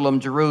 Jerusalem,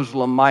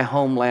 Jerusalem, my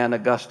homeland,"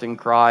 Augustine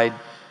cried.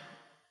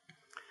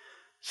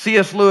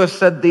 C.S. Lewis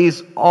said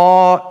these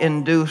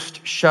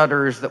awe-induced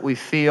shudders that we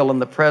feel in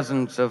the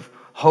presence of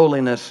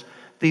holiness,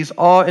 these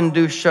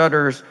awe-induced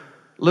shudders,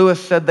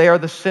 Lewis said they are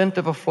the scent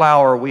of a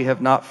flower we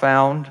have not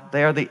found.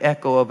 They are the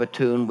echo of a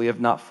tune we have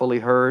not fully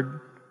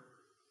heard.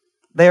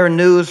 They are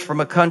news from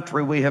a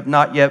country we have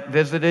not yet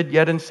visited,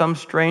 yet in some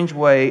strange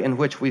way in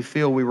which we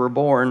feel we were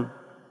born.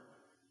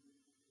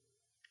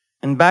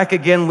 And back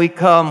again we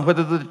come,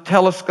 whether the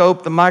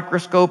telescope, the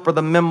microscope, or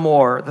the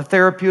memoir, the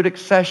therapeutic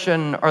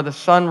session, or the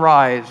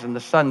sunrise and the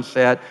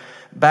sunset,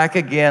 back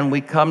again we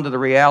come to the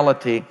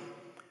reality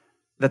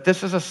that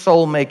this is a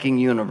soul-making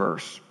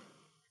universe.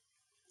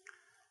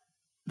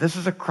 This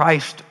is a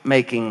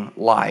Christ-making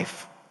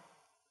life.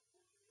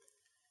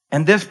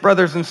 And this,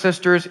 brothers and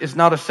sisters, is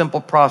not a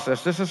simple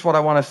process. This is what I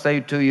want to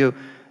say to you.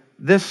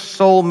 This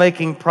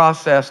soul-making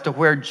process to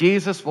where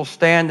Jesus will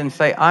stand and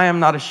say, "I am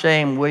not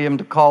ashamed, William,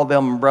 to call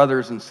them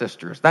brothers and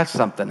sisters." That's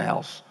something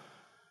else.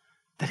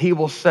 That he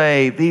will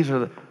say, "These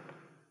are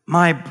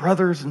my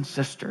brothers and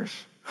sisters."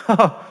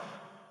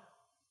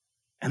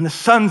 And the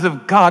sons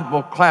of God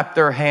will clap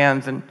their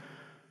hands, and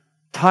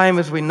time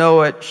as we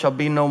know it shall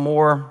be no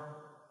more.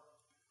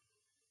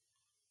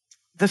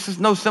 This is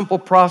no simple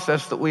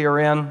process that we are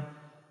in.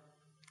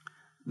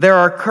 There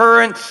are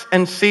currents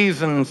and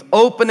seasons,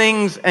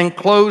 openings and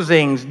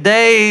closings,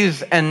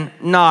 days and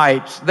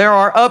nights. There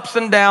are ups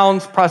and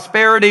downs,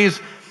 prosperities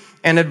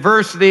and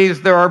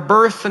adversities. There are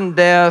births and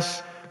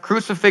deaths,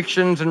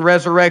 crucifixions and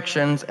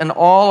resurrections, and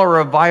all are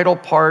a vital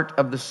part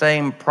of the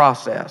same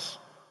process.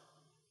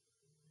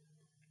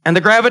 And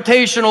the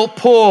gravitational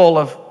pull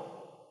of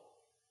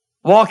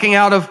walking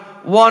out of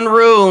one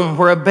room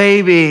where a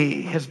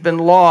baby has been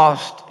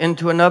lost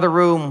into another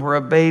room where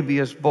a baby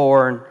is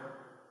born,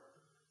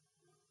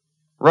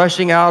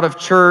 rushing out of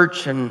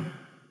church and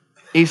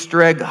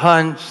Easter egg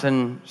hunts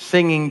and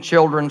singing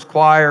children's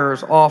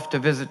choirs off to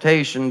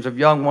visitations of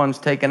young ones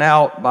taken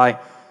out by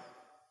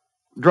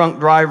drunk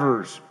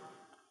drivers.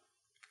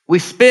 We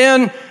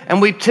spin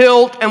and we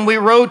tilt and we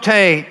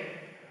rotate.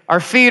 Our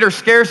feet are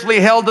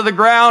scarcely held to the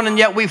ground, and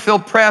yet we feel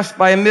pressed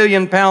by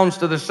 1,000,000 pounds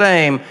to the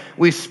same.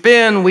 We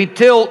spin, we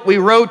tilt, we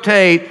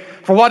rotate,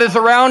 for what is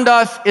around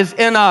us is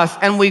in us,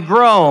 and we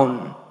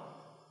groan.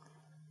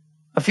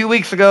 A few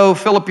weeks ago,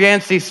 Philip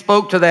Yancey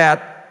spoke to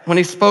that when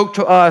he spoke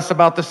to us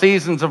about the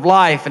seasons of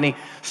life, and he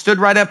stood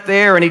right up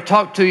there and he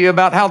talked to you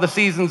about how the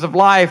seasons of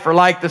life are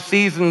like the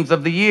seasons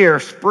of the year,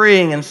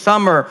 spring and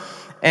summer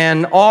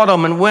and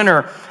autumn and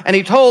winter. And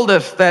he told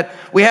us that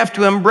we have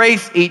to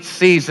embrace each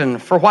season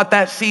for what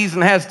that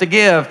season has to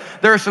give.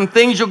 There are some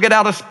things you'll get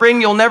out of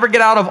spring you'll never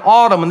get out of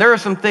autumn, and there are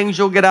some things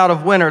you'll get out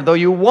of winter. Though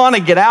you want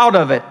to get out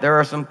of it, there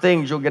are some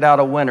things you'll get out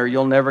of winter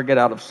you'll never get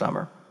out of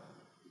summer.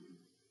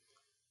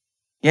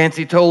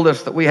 Yancey told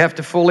us that we have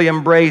to fully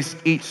embrace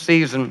each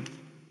season.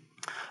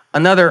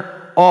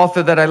 Another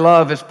author that I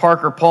love is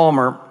Parker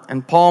Palmer,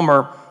 and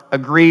Palmer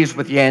agrees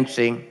with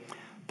Yancey.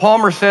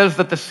 Palmer says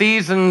that the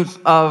seasons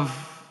of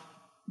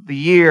the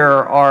year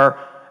are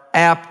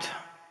apt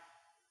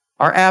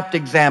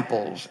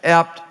examples,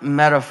 apt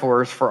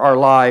metaphors for our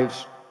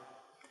lives.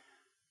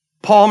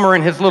 Palmer,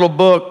 in his little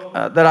book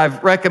that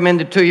I've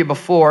recommended to you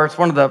before, it's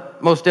one of the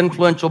most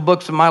influential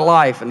books in my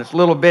life, and it's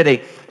little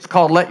bitty. It's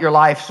called Let Your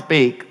Life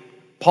Speak.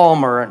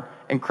 Palmer, an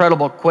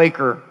incredible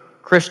Quaker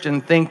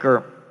Christian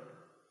thinker.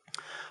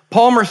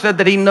 Palmer said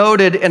that he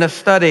noted in a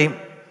study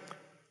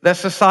that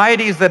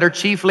societies that are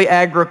chiefly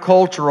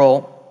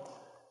agricultural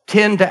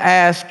tend to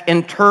ask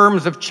in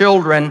terms of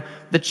children.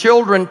 The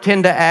children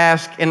tend to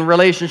ask in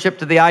relationship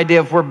to the idea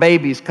of where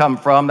babies come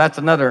from. That's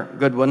another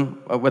good one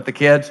with the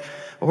kids.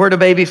 Where do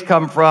babies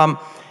come from?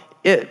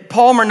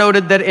 Palmer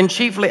noted that in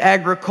chiefly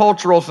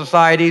agricultural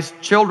societies,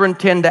 children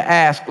tend to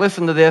ask,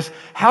 listen to this,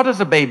 how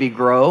does a baby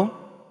grow?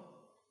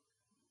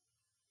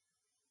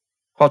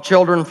 While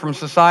children from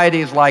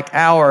societies like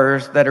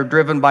ours that are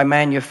driven by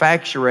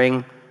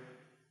manufacturing,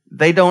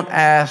 they don't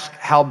ask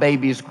how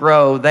babies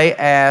grow. They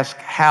ask,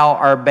 how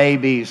are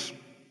babies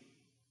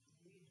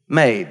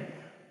made.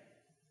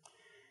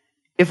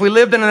 If we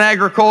lived in an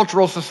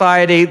agricultural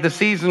society, the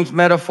seasons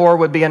metaphor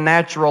would be a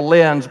natural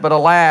lens, but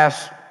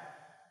alas,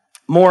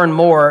 more and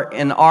more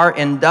in our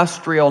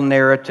industrial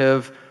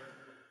narrative,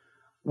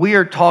 we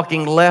are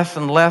talking less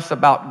and less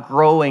about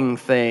growing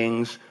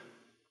things.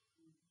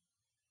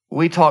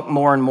 We talk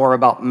more and more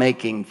about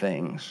making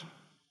things.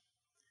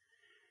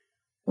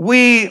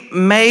 We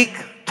make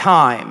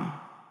time.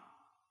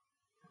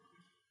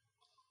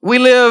 We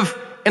live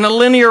in a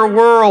linear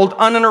world,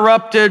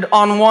 uninterrupted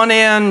on one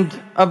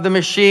end of the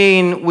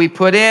machine we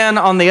put in,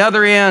 on the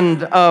other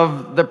end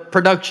of the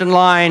production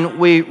line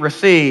we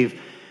receive.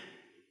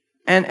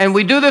 And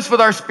we do this with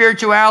our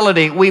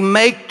spirituality. We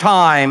make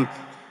time.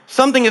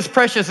 Something as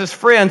precious as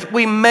friends.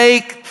 We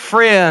make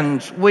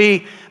friends.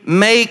 We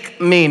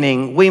make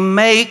meaning. We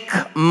make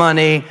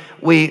money.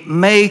 We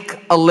make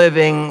a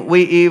living.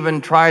 We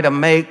even try to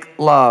make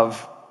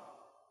love.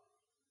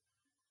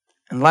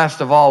 And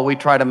last of all, we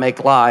try to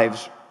make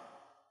lives.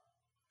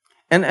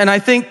 And I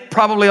think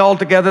probably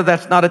altogether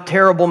that's not a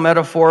terrible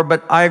metaphor,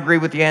 but I agree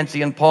with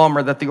Yancey and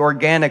Palmer that the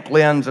organic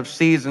lens of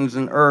seasons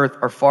and earth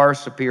are far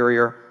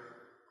superior.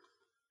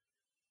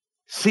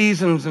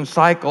 Seasons and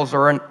cycles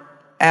are an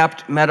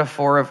apt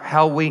metaphor of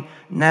how we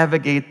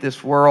navigate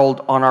this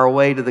world on our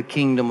way to the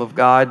kingdom of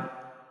God.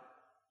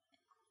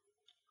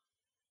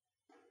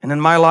 And in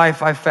my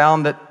life, I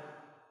found that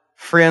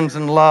friends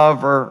and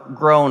love are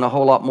grown a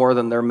whole lot more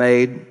than they're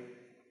made.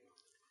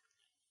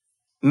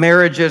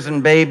 Marriages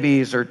and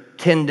babies are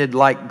tended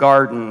like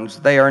gardens.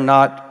 They are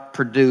not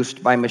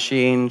produced by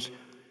machines.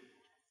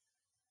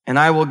 And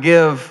I will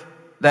give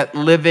that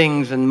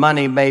livings and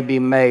money may be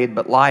made,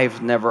 but lives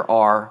never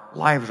are.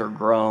 Lives are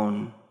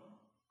grown.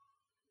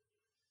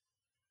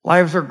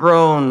 Lives are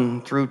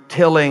grown through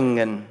tilling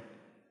and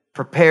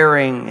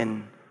preparing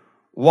and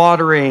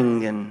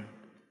watering and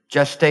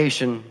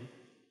gestation.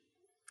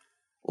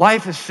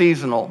 Life is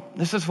seasonal.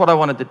 This is what I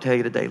wanted to tell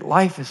you today.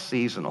 Life is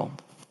seasonal.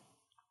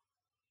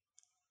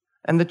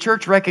 And the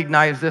church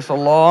recognized this a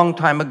long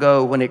time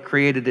ago when it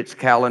created its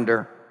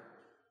calendar.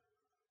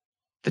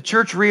 The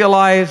church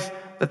realized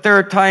that there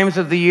are times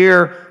of the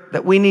year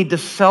that we need to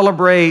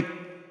celebrate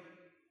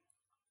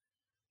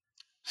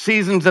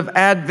seasons of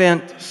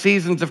Advent,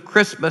 seasons of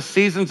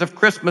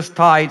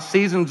Christmastide,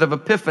 seasons of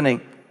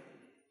Epiphany,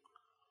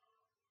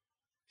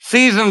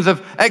 seasons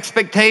of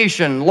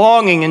expectation,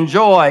 longing, and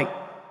joy.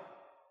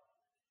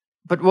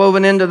 But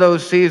woven into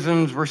those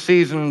seasons were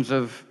seasons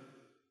of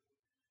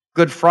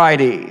Good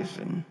Fridays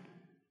and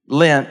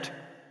Lent,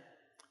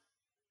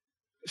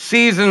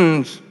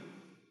 seasons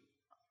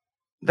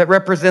that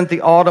represent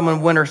the autumn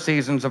and winter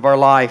seasons of our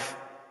life,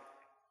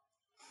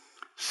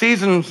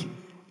 seasons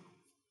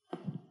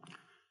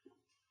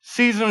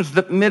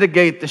that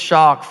mitigate the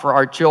shock for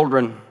our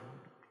children.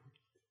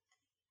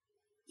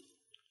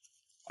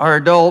 Our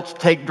adults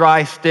take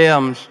dry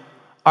stems.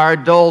 Our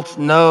adults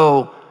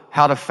know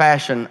how to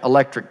fashion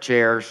electric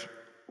chairs.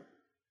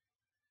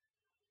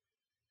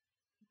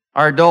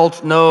 Our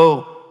adults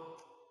know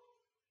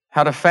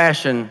how to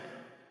fashion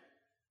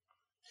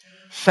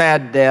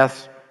sad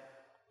deaths.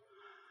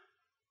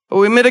 But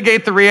we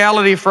mitigate the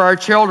reality for our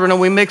children, and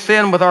we mix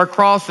in with our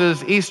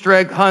crosses, Easter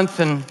egg hunts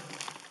and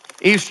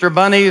Easter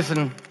bunnies,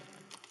 and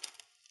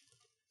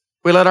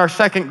we let our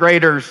second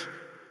graders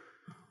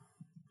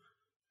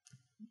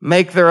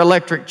make their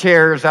electric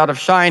chairs out of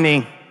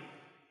shiny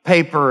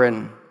paper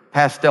and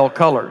pastel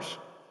colors.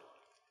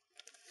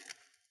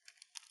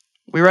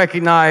 We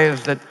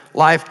recognize that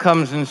life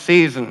comes in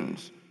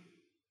seasons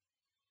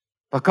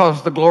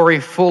because the glory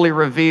fully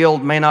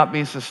revealed may not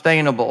be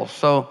sustainable.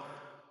 So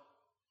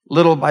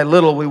little by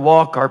little, we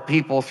walk our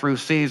people through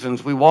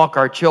seasons. We walk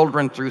our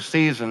children through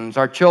seasons.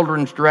 Our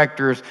children's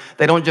directors,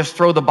 they don't just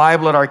throw the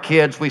Bible at our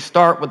kids. We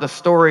start with the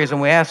stories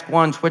and we ask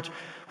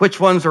which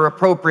ones are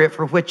appropriate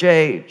for which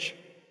age.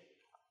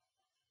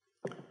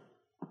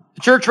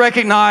 The church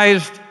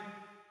recognized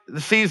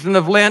the season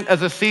of Lent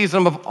as a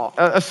season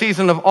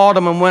of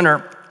autumn and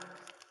winter,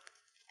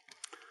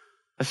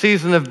 a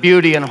season of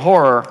beauty and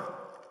horror,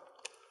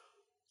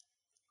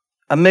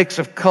 a mix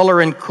of color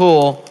and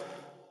cool,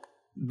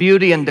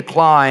 beauty and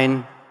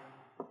decline,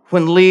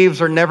 when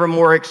leaves are never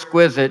more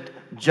exquisite,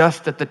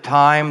 just at the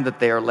time that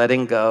they are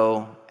letting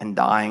go and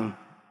dying.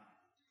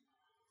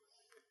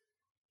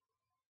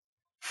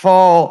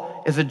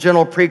 Fall is a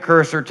gentle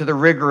precursor to the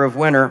rigor of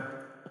winter.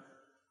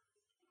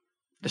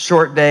 The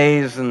short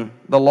days and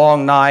the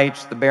long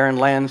nights, the barren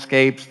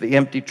landscapes, the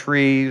empty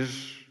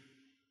trees.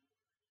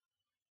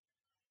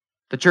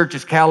 The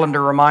church's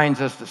calendar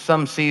reminds us that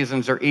some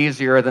seasons are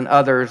easier than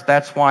others.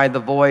 That's why the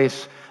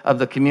voice of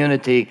the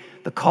community,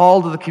 the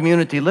call to the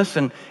community,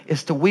 listen,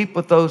 is to weep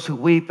with those who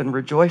weep and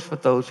rejoice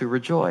with those who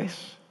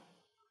rejoice.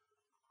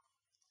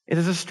 It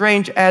is a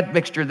strange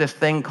admixture, this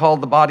thing called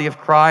the body of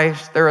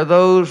Christ. There are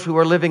those who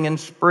are living in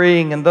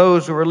spring and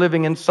those who are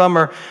living in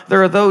summer.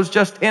 There are those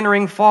just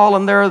entering fall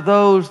and there are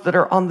those that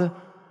are on the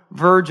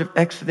verge of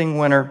exiting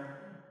winter.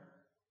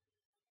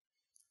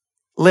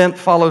 Lent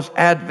follows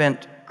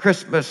Advent,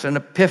 Christmas, and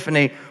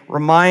Epiphany,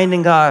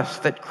 reminding us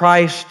that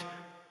Christ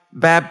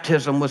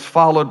baptism was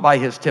followed by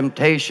his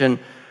temptation.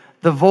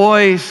 The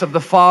voice of the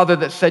Father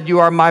that said, "You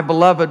are my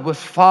beloved," was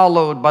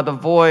followed by the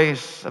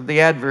voice of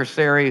the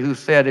adversary who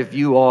said, "If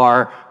you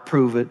are,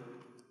 prove it."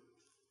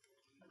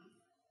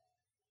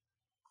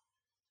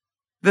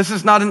 This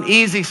is not an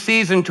easy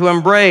season to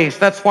embrace.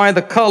 That's why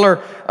the color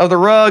of the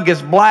rug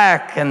is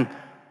black and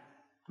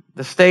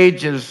the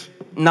stage is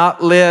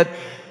not lit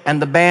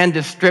and the band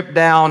is stripped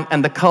down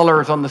and the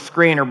colors on the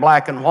screen are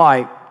black and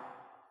white.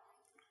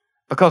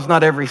 Because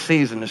not every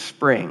season is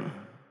spring.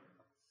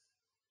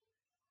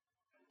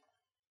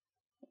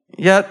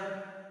 Yet,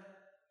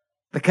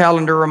 the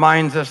calendar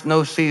reminds us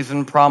no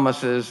season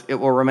promises it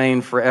will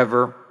remain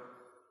forever.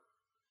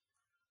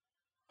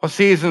 What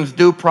seasons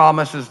do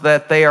promise is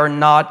that they are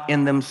not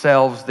in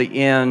themselves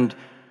the end.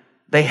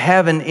 They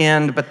have an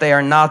end, but they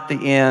are not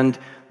the end.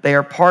 They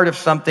are part of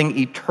something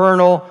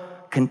eternal,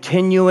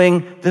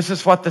 continuing. This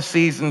is what the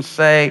seasons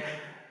say.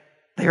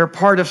 They are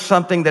part of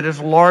something that is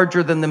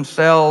larger than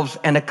themselves,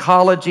 an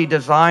ecology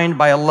designed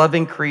by a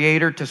loving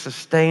Creator to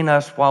sustain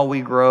us while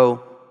we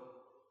grow.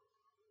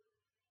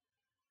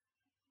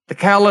 The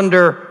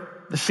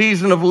calendar, the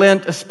season of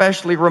Lent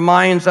especially,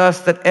 reminds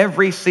us that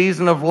every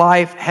season of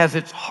life has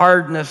its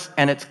hardness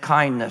and its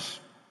kindness.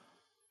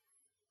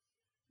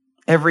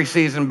 Every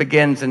season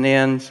begins and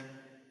ends.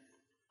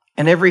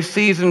 And every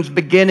season's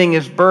beginning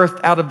is birthed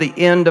out of the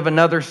end of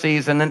another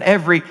season. And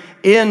every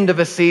end of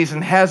a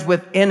season has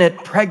within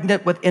it,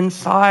 pregnant with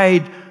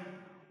inside,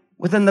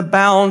 within the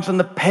bounds and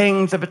the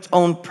pangs of its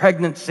own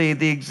pregnancy,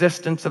 the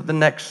existence of the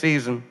next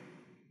season.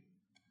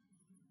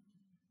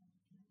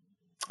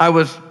 I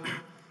was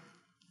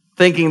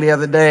thinking the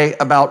other day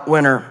about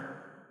winter.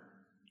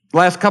 The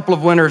last couple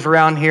of winters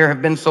around here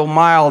have been so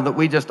mild that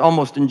we just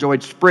almost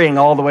enjoyed spring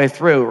all the way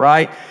through,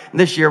 right? And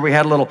this year we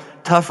had a little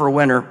tougher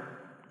winter.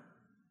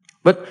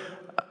 But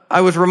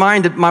I was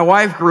reminded, my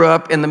wife grew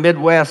up in the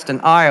Midwest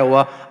in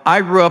Iowa. I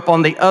grew up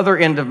on the other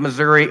end of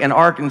Missouri in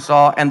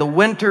Arkansas, and the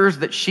winters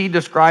that she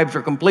describes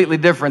are completely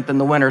different than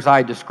the winters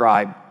I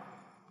describe.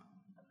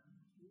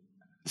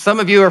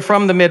 Some of you are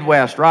from the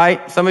Midwest,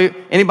 right? Some of you,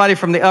 anybody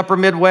from the upper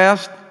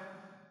Midwest?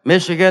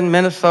 Michigan,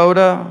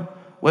 Minnesota,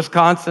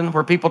 Wisconsin,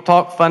 where people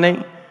talk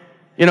funny?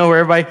 You know,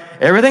 where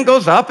everything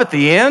goes up at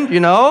the end, you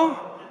know?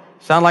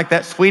 Sound like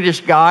that Swedish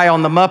guy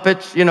on the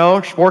Muppets, you know,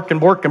 Sporkin,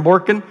 Borkin,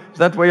 Borkin. Is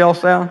that the way y'all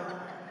sound?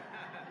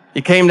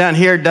 You came down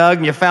here, Doug,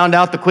 and you found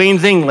out the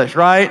Queen's English,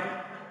 right?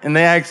 In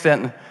the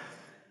accent.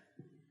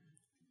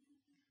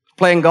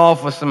 Playing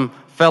golf with some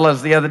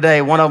fellas the other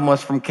day. One of them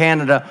was from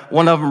Canada,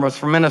 one of them was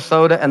from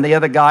Minnesota, and the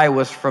other guy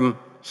was from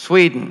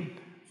Sweden.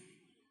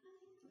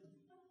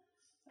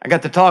 I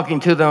got to talking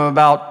to them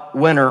about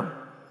winter.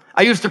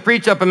 I used to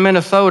preach up in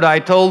Minnesota, I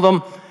told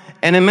them.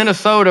 And in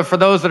Minnesota, for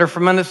those that are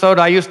from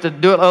Minnesota, I used to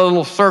do a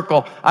little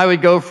circle. I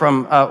would go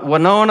from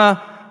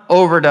Winona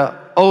over to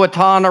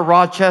Owatonna,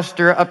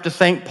 Rochester, up to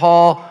St.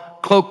 Paul,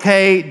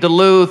 Cloquet,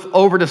 Duluth,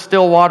 over to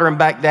Stillwater, and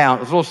back down.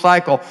 It was a little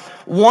cycle.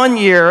 One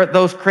year,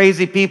 those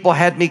crazy people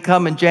had me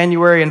come in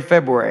January and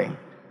February.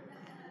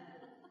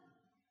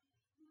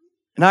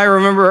 And I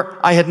remember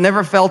I had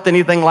never felt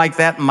anything like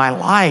that in my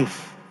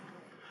life.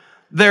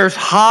 There's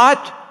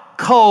hot,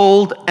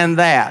 cold, and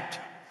that.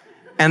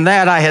 And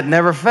that I had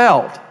never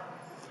felt.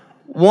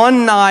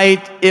 One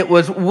night, it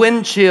was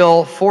wind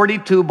chill,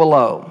 42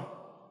 below.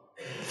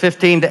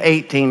 15 to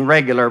 18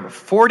 regular, but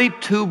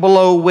 42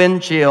 below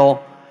wind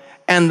chill,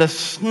 and the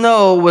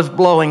snow was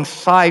blowing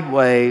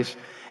sideways.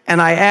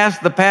 And I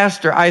asked the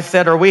pastor, I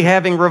said, "Are we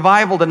having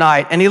revival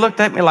tonight?" And he looked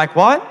at me like,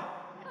 "What?"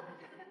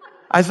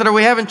 I said, "Are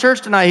we having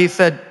church tonight?" He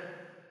said,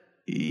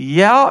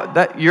 "Yeah,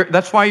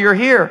 that's why you're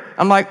here."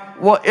 I'm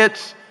like, "Well,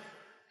 it's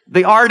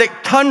the Arctic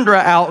tundra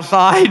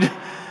outside."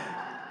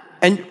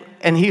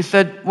 And he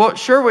said, "Well,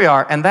 sure we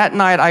are." And that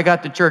night I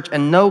got to church,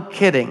 and no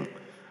kidding,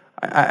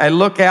 I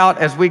look out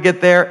as we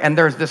get there, and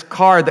there's this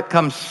car that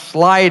comes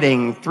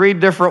sliding 3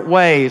 different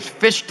ways,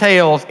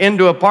 fishtails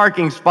into a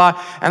parking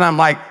spot, and I'm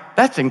like,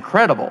 that's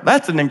incredible.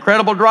 That's an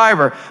incredible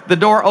driver. The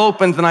door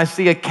opens, and I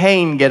see a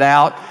cane get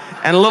out,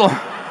 and a little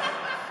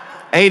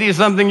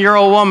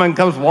 80-something-year-old woman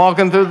comes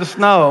walking through the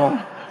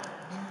snow.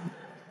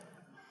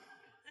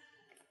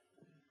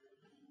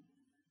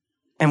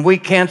 And we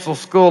cancel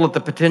school at the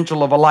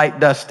potential of a light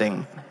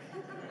dusting.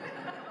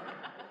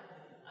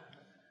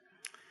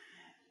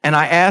 And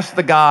I asked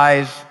the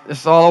guys, this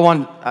is all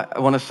I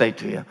want to say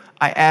to you.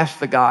 I asked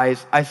the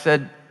guys, I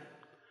said,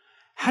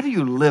 "How do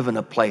you live in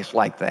a place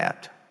like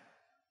that?"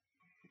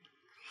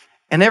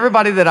 And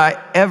everybody that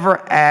I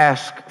ever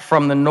ask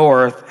from the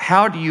north,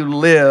 "How do you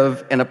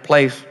live in a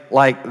place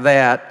like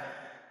that?"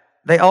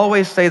 they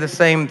always say the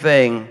same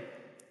thing.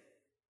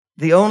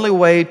 The only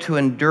way to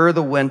endure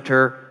the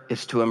winter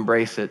is to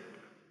embrace it.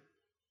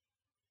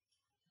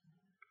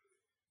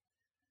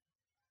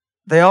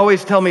 They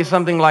always tell me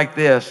something like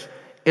this: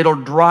 it'll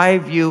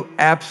drive you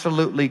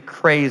absolutely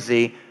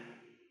crazy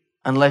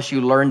unless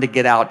you learn to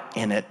get out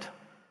in it.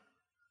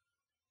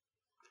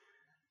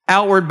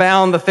 Outward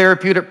Bound, the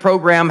therapeutic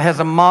program, has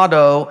a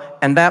motto,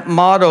 and that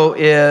motto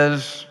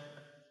is,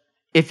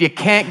 if you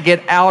can't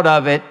get out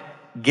of it,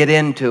 get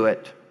into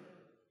it.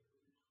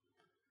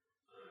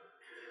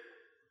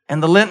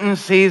 And the Lenten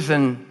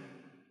season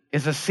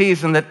is a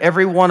season that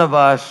every one of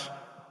us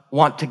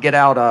want to get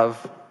out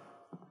of.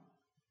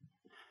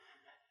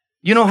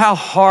 You know how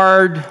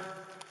hard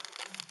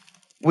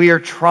we are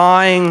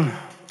trying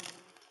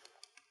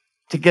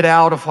to get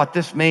out of what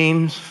this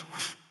means?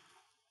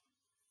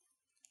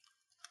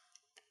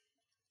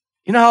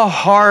 You know how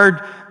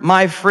hard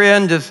my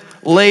friend is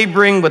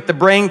laboring with the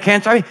brain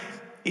cancer? I mean,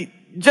 he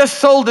just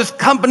sold his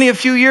company a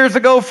few years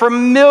ago for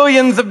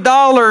millions of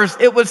dollars.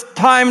 It was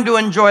time to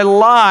enjoy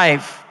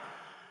life.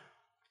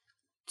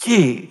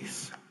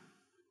 Jeez.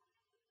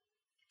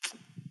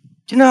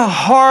 Do you know how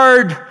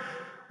hard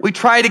we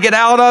try to get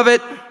out of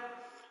it?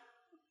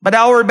 But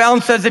Outward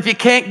Bound says if you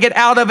can't get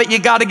out of it, you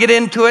got to get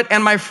into it.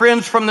 And my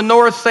friends from the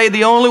north say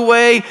the only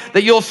way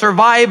that you'll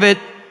survive it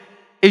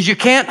is you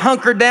can't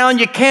hunker down,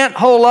 you can't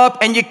hole up,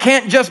 and you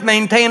can't just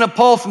maintain a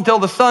pulse until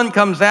the sun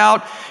comes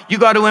out. You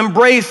got to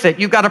embrace it.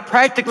 You got to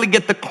practically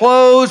get the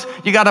clothes.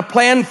 You got to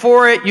plan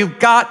for it. You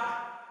got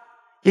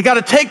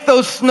to take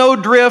those snow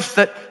drifts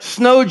that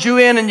snowed you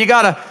in, and you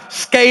got to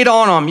skate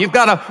on them. You've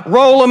got to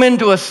roll them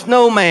into a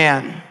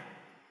snowman.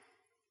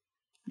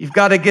 You've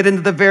got to get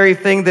into the very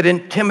thing that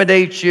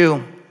intimidates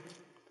you,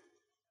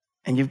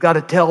 and you've got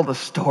to tell the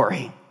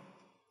story.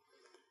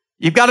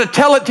 You've got to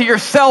tell it to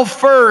yourself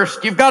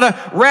first. You've got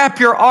to wrap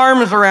your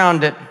arms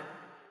around it.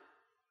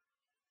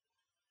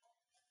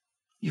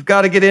 You've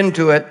got to get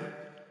into it.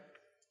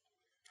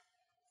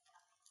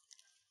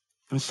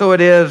 And so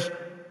it is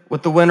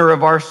with the winter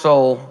of our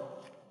soul.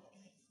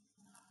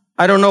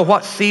 I don't know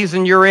what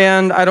season you're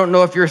in. I don't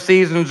know if your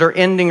seasons are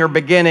ending or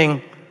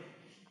beginning.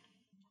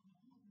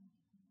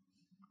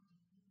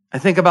 I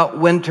think about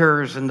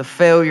winters and the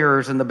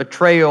failures and the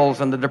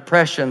betrayals and the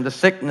depression, the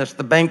sickness,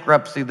 the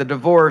bankruptcy, the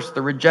divorce,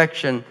 the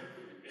rejection,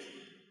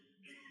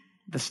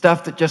 the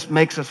stuff that just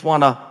makes us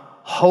want to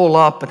hole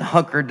up and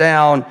hunker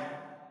down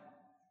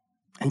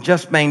and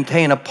just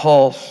maintain a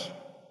pulse.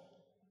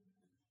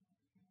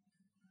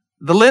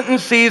 The Lenten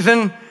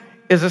season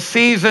is a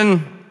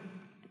season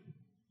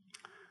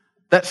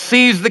that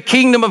sees the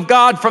kingdom of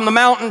God from the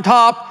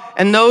mountaintop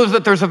and knows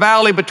that there's a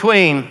valley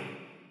between.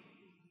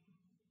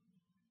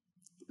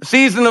 The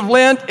season of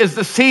Lent is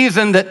the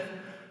season that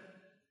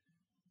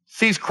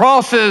sees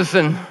crosses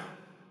and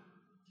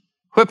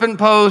whipping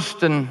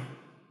posts and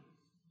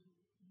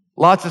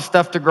lots of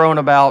stuff to groan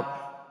about.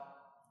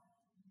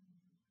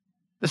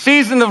 The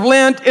season of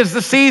Lent is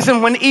the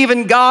season when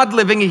even God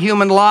living a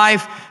human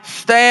life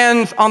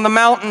stands on the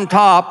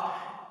mountaintop,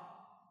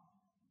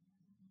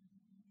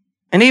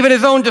 and even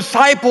his own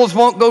disciples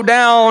won't go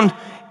down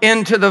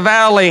into the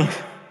valley.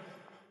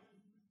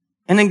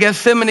 And in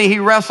Gethsemane, he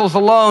wrestles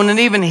alone, and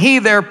even he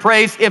there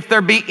prays, if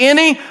there be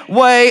any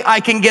way I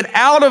can get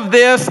out of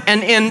this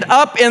and end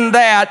up in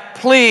that,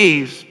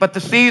 please. But the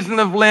season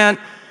of Lent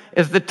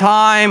is the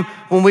time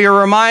when we are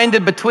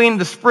reminded between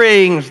the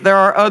springs there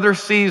are other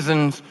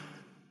seasons.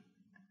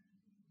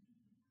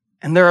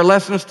 And there are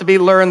lessons to be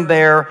learned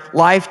there,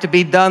 life to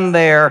be done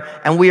there.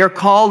 And we are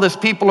called as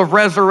people of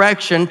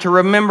resurrection to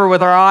remember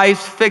with our eyes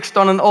fixed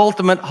on an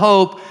ultimate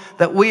hope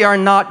that we are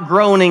not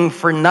groaning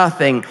for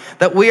nothing,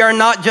 that we are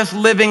not just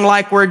living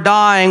like we're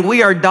dying.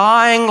 We are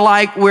dying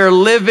like we're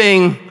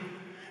living.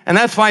 And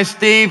that's why,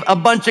 Steve, a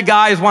bunch of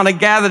guys want to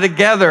gather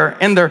together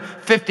in their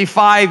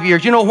 55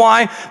 years. You know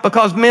why?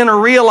 Because men are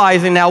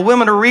realizing now,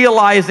 women are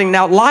realizing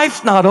now,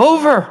 life's not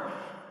over.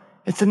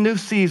 It's a new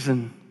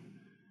season.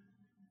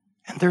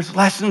 And there's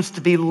lessons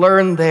to be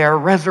learned there,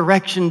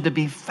 resurrection to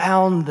be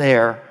found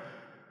there.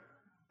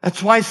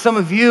 That's why some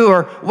of you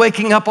are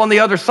waking up on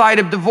the other side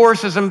of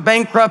divorces and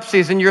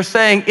bankruptcies, and you're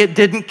saying, it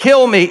didn't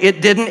kill me,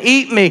 it didn't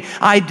eat me,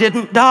 I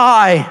didn't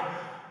die.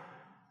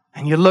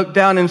 And you look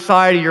down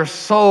inside of your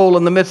soul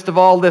in the midst of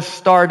all this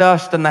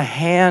stardust, and the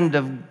hand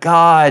of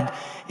God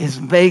is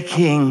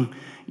making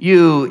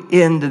you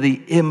into the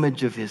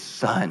image of his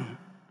Son.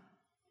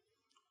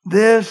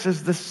 This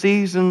is the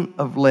season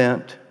of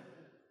Lent.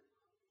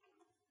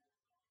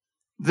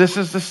 This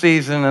is the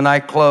season, and I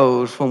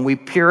close, when we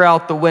peer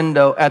out the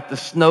window at the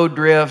snow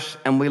drifts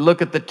and we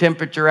look at the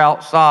temperature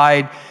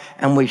outside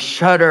and we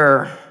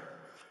shudder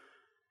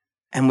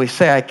and we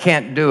say, I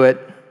can't do it.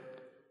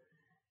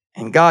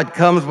 And God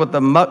comes with the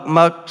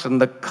muck-mucks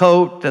and the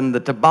coat and the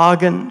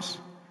toboggans,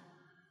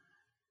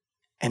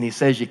 and he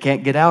says, you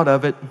can't get out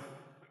of it.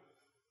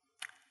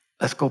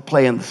 Let's go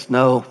play in the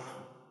snow.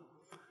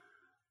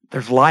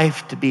 There's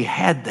life to be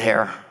had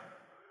there.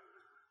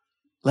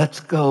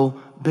 Let's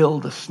go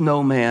build a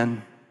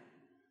snowman.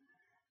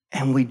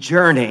 And we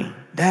journey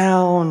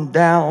down,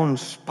 down,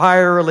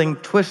 spiraling,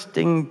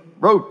 twisting,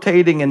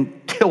 rotating,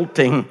 and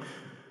tilting.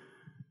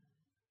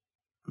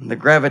 And the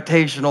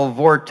gravitational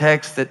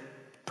vortex that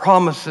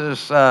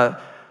promises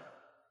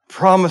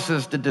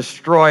to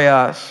destroy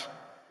us.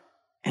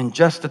 And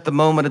just at the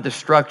moment of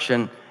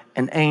destruction,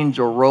 an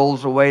angel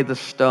rolls away the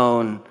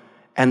stone,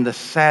 and the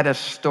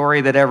saddest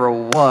story that ever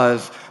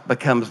was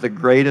becomes the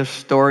greatest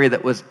story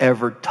that was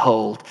ever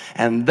told.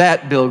 And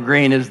that, Bill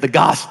Green, is the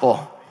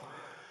gospel.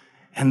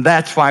 And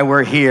that's why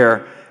we're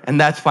here, and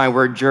that's why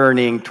we're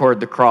journeying toward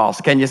the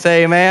cross. Can you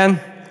say amen?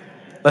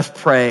 Let's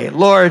pray.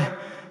 Lord,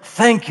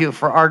 thank you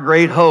for our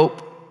great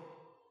hope.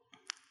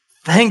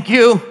 Thank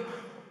you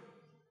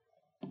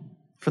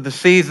for the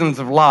seasons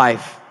of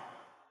life.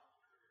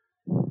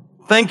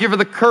 Thank you for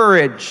the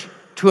courage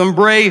to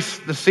embrace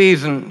the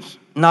seasons,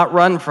 not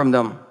run from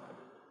them.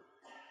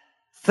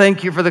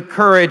 Thank you for the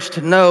courage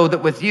to know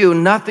that with you,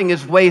 nothing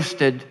is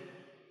wasted,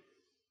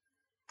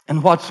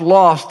 and what's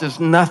lost is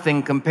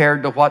nothing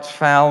compared to what's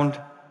found.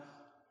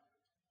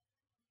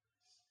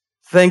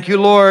 Thank you,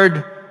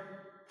 Lord,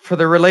 for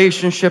the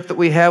relationship that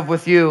we have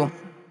with you,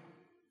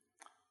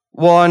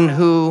 one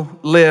who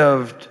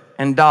lived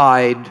and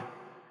died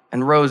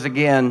and rose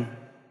again.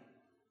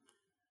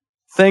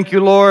 Thank you,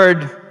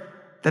 Lord,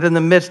 that in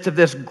the midst of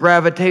this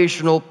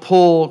gravitational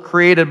pull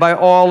created by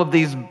all of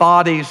these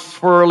bodies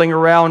swirling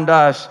around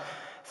us,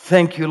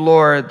 thank you,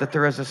 Lord, that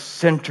there is a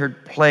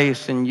centered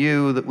place in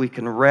you that we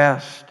can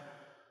rest,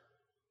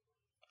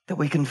 that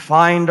we can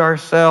find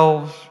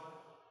ourselves,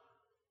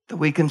 that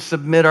we can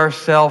submit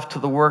ourselves to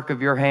the work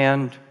of your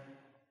hand.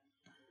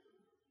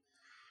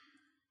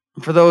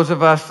 And for those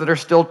of us that are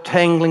still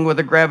tangling with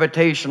the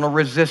gravitational,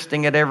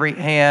 resisting at every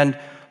hand,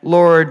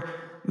 Lord,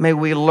 may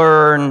we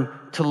learn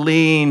to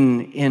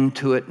lean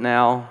into it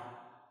now,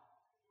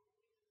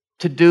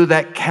 to do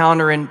that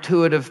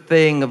counterintuitive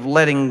thing of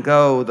letting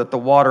go that the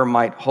water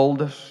might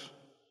hold us.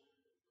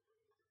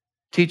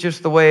 Teach us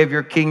the way of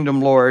your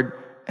kingdom, Lord,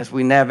 as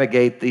we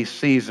navigate these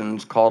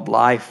seasons called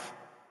life.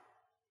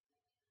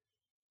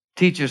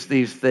 Teach us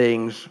these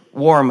things,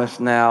 warm us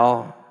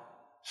now,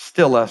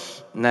 still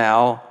us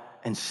now,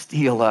 and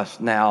steel us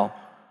now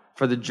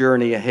for the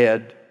journey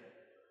ahead.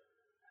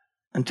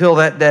 Until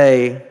that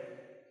day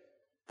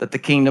that the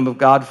kingdom of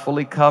God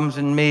fully comes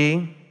in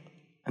me,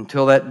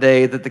 until that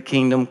day that the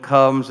kingdom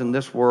comes in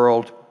this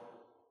world,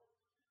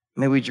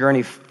 may we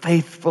journey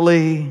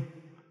faithfully.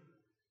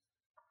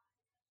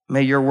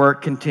 May your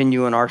work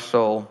continue in our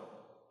soul.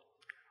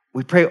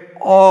 We pray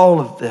all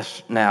of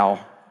this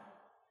now,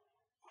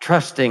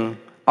 trusting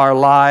our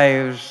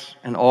lives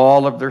and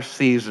all of their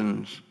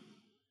seasons,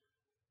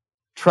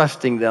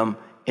 trusting them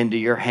into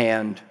your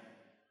hand.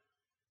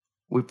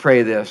 We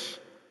pray this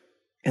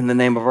in the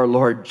name of our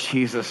Lord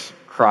Jesus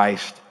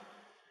Christ.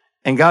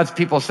 And God's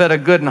people said a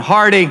good and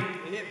hearty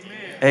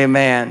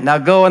amen. Now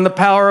go in the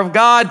power of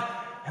God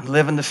and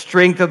live in the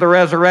strength of the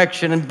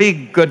resurrection and be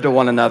good to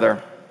one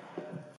another.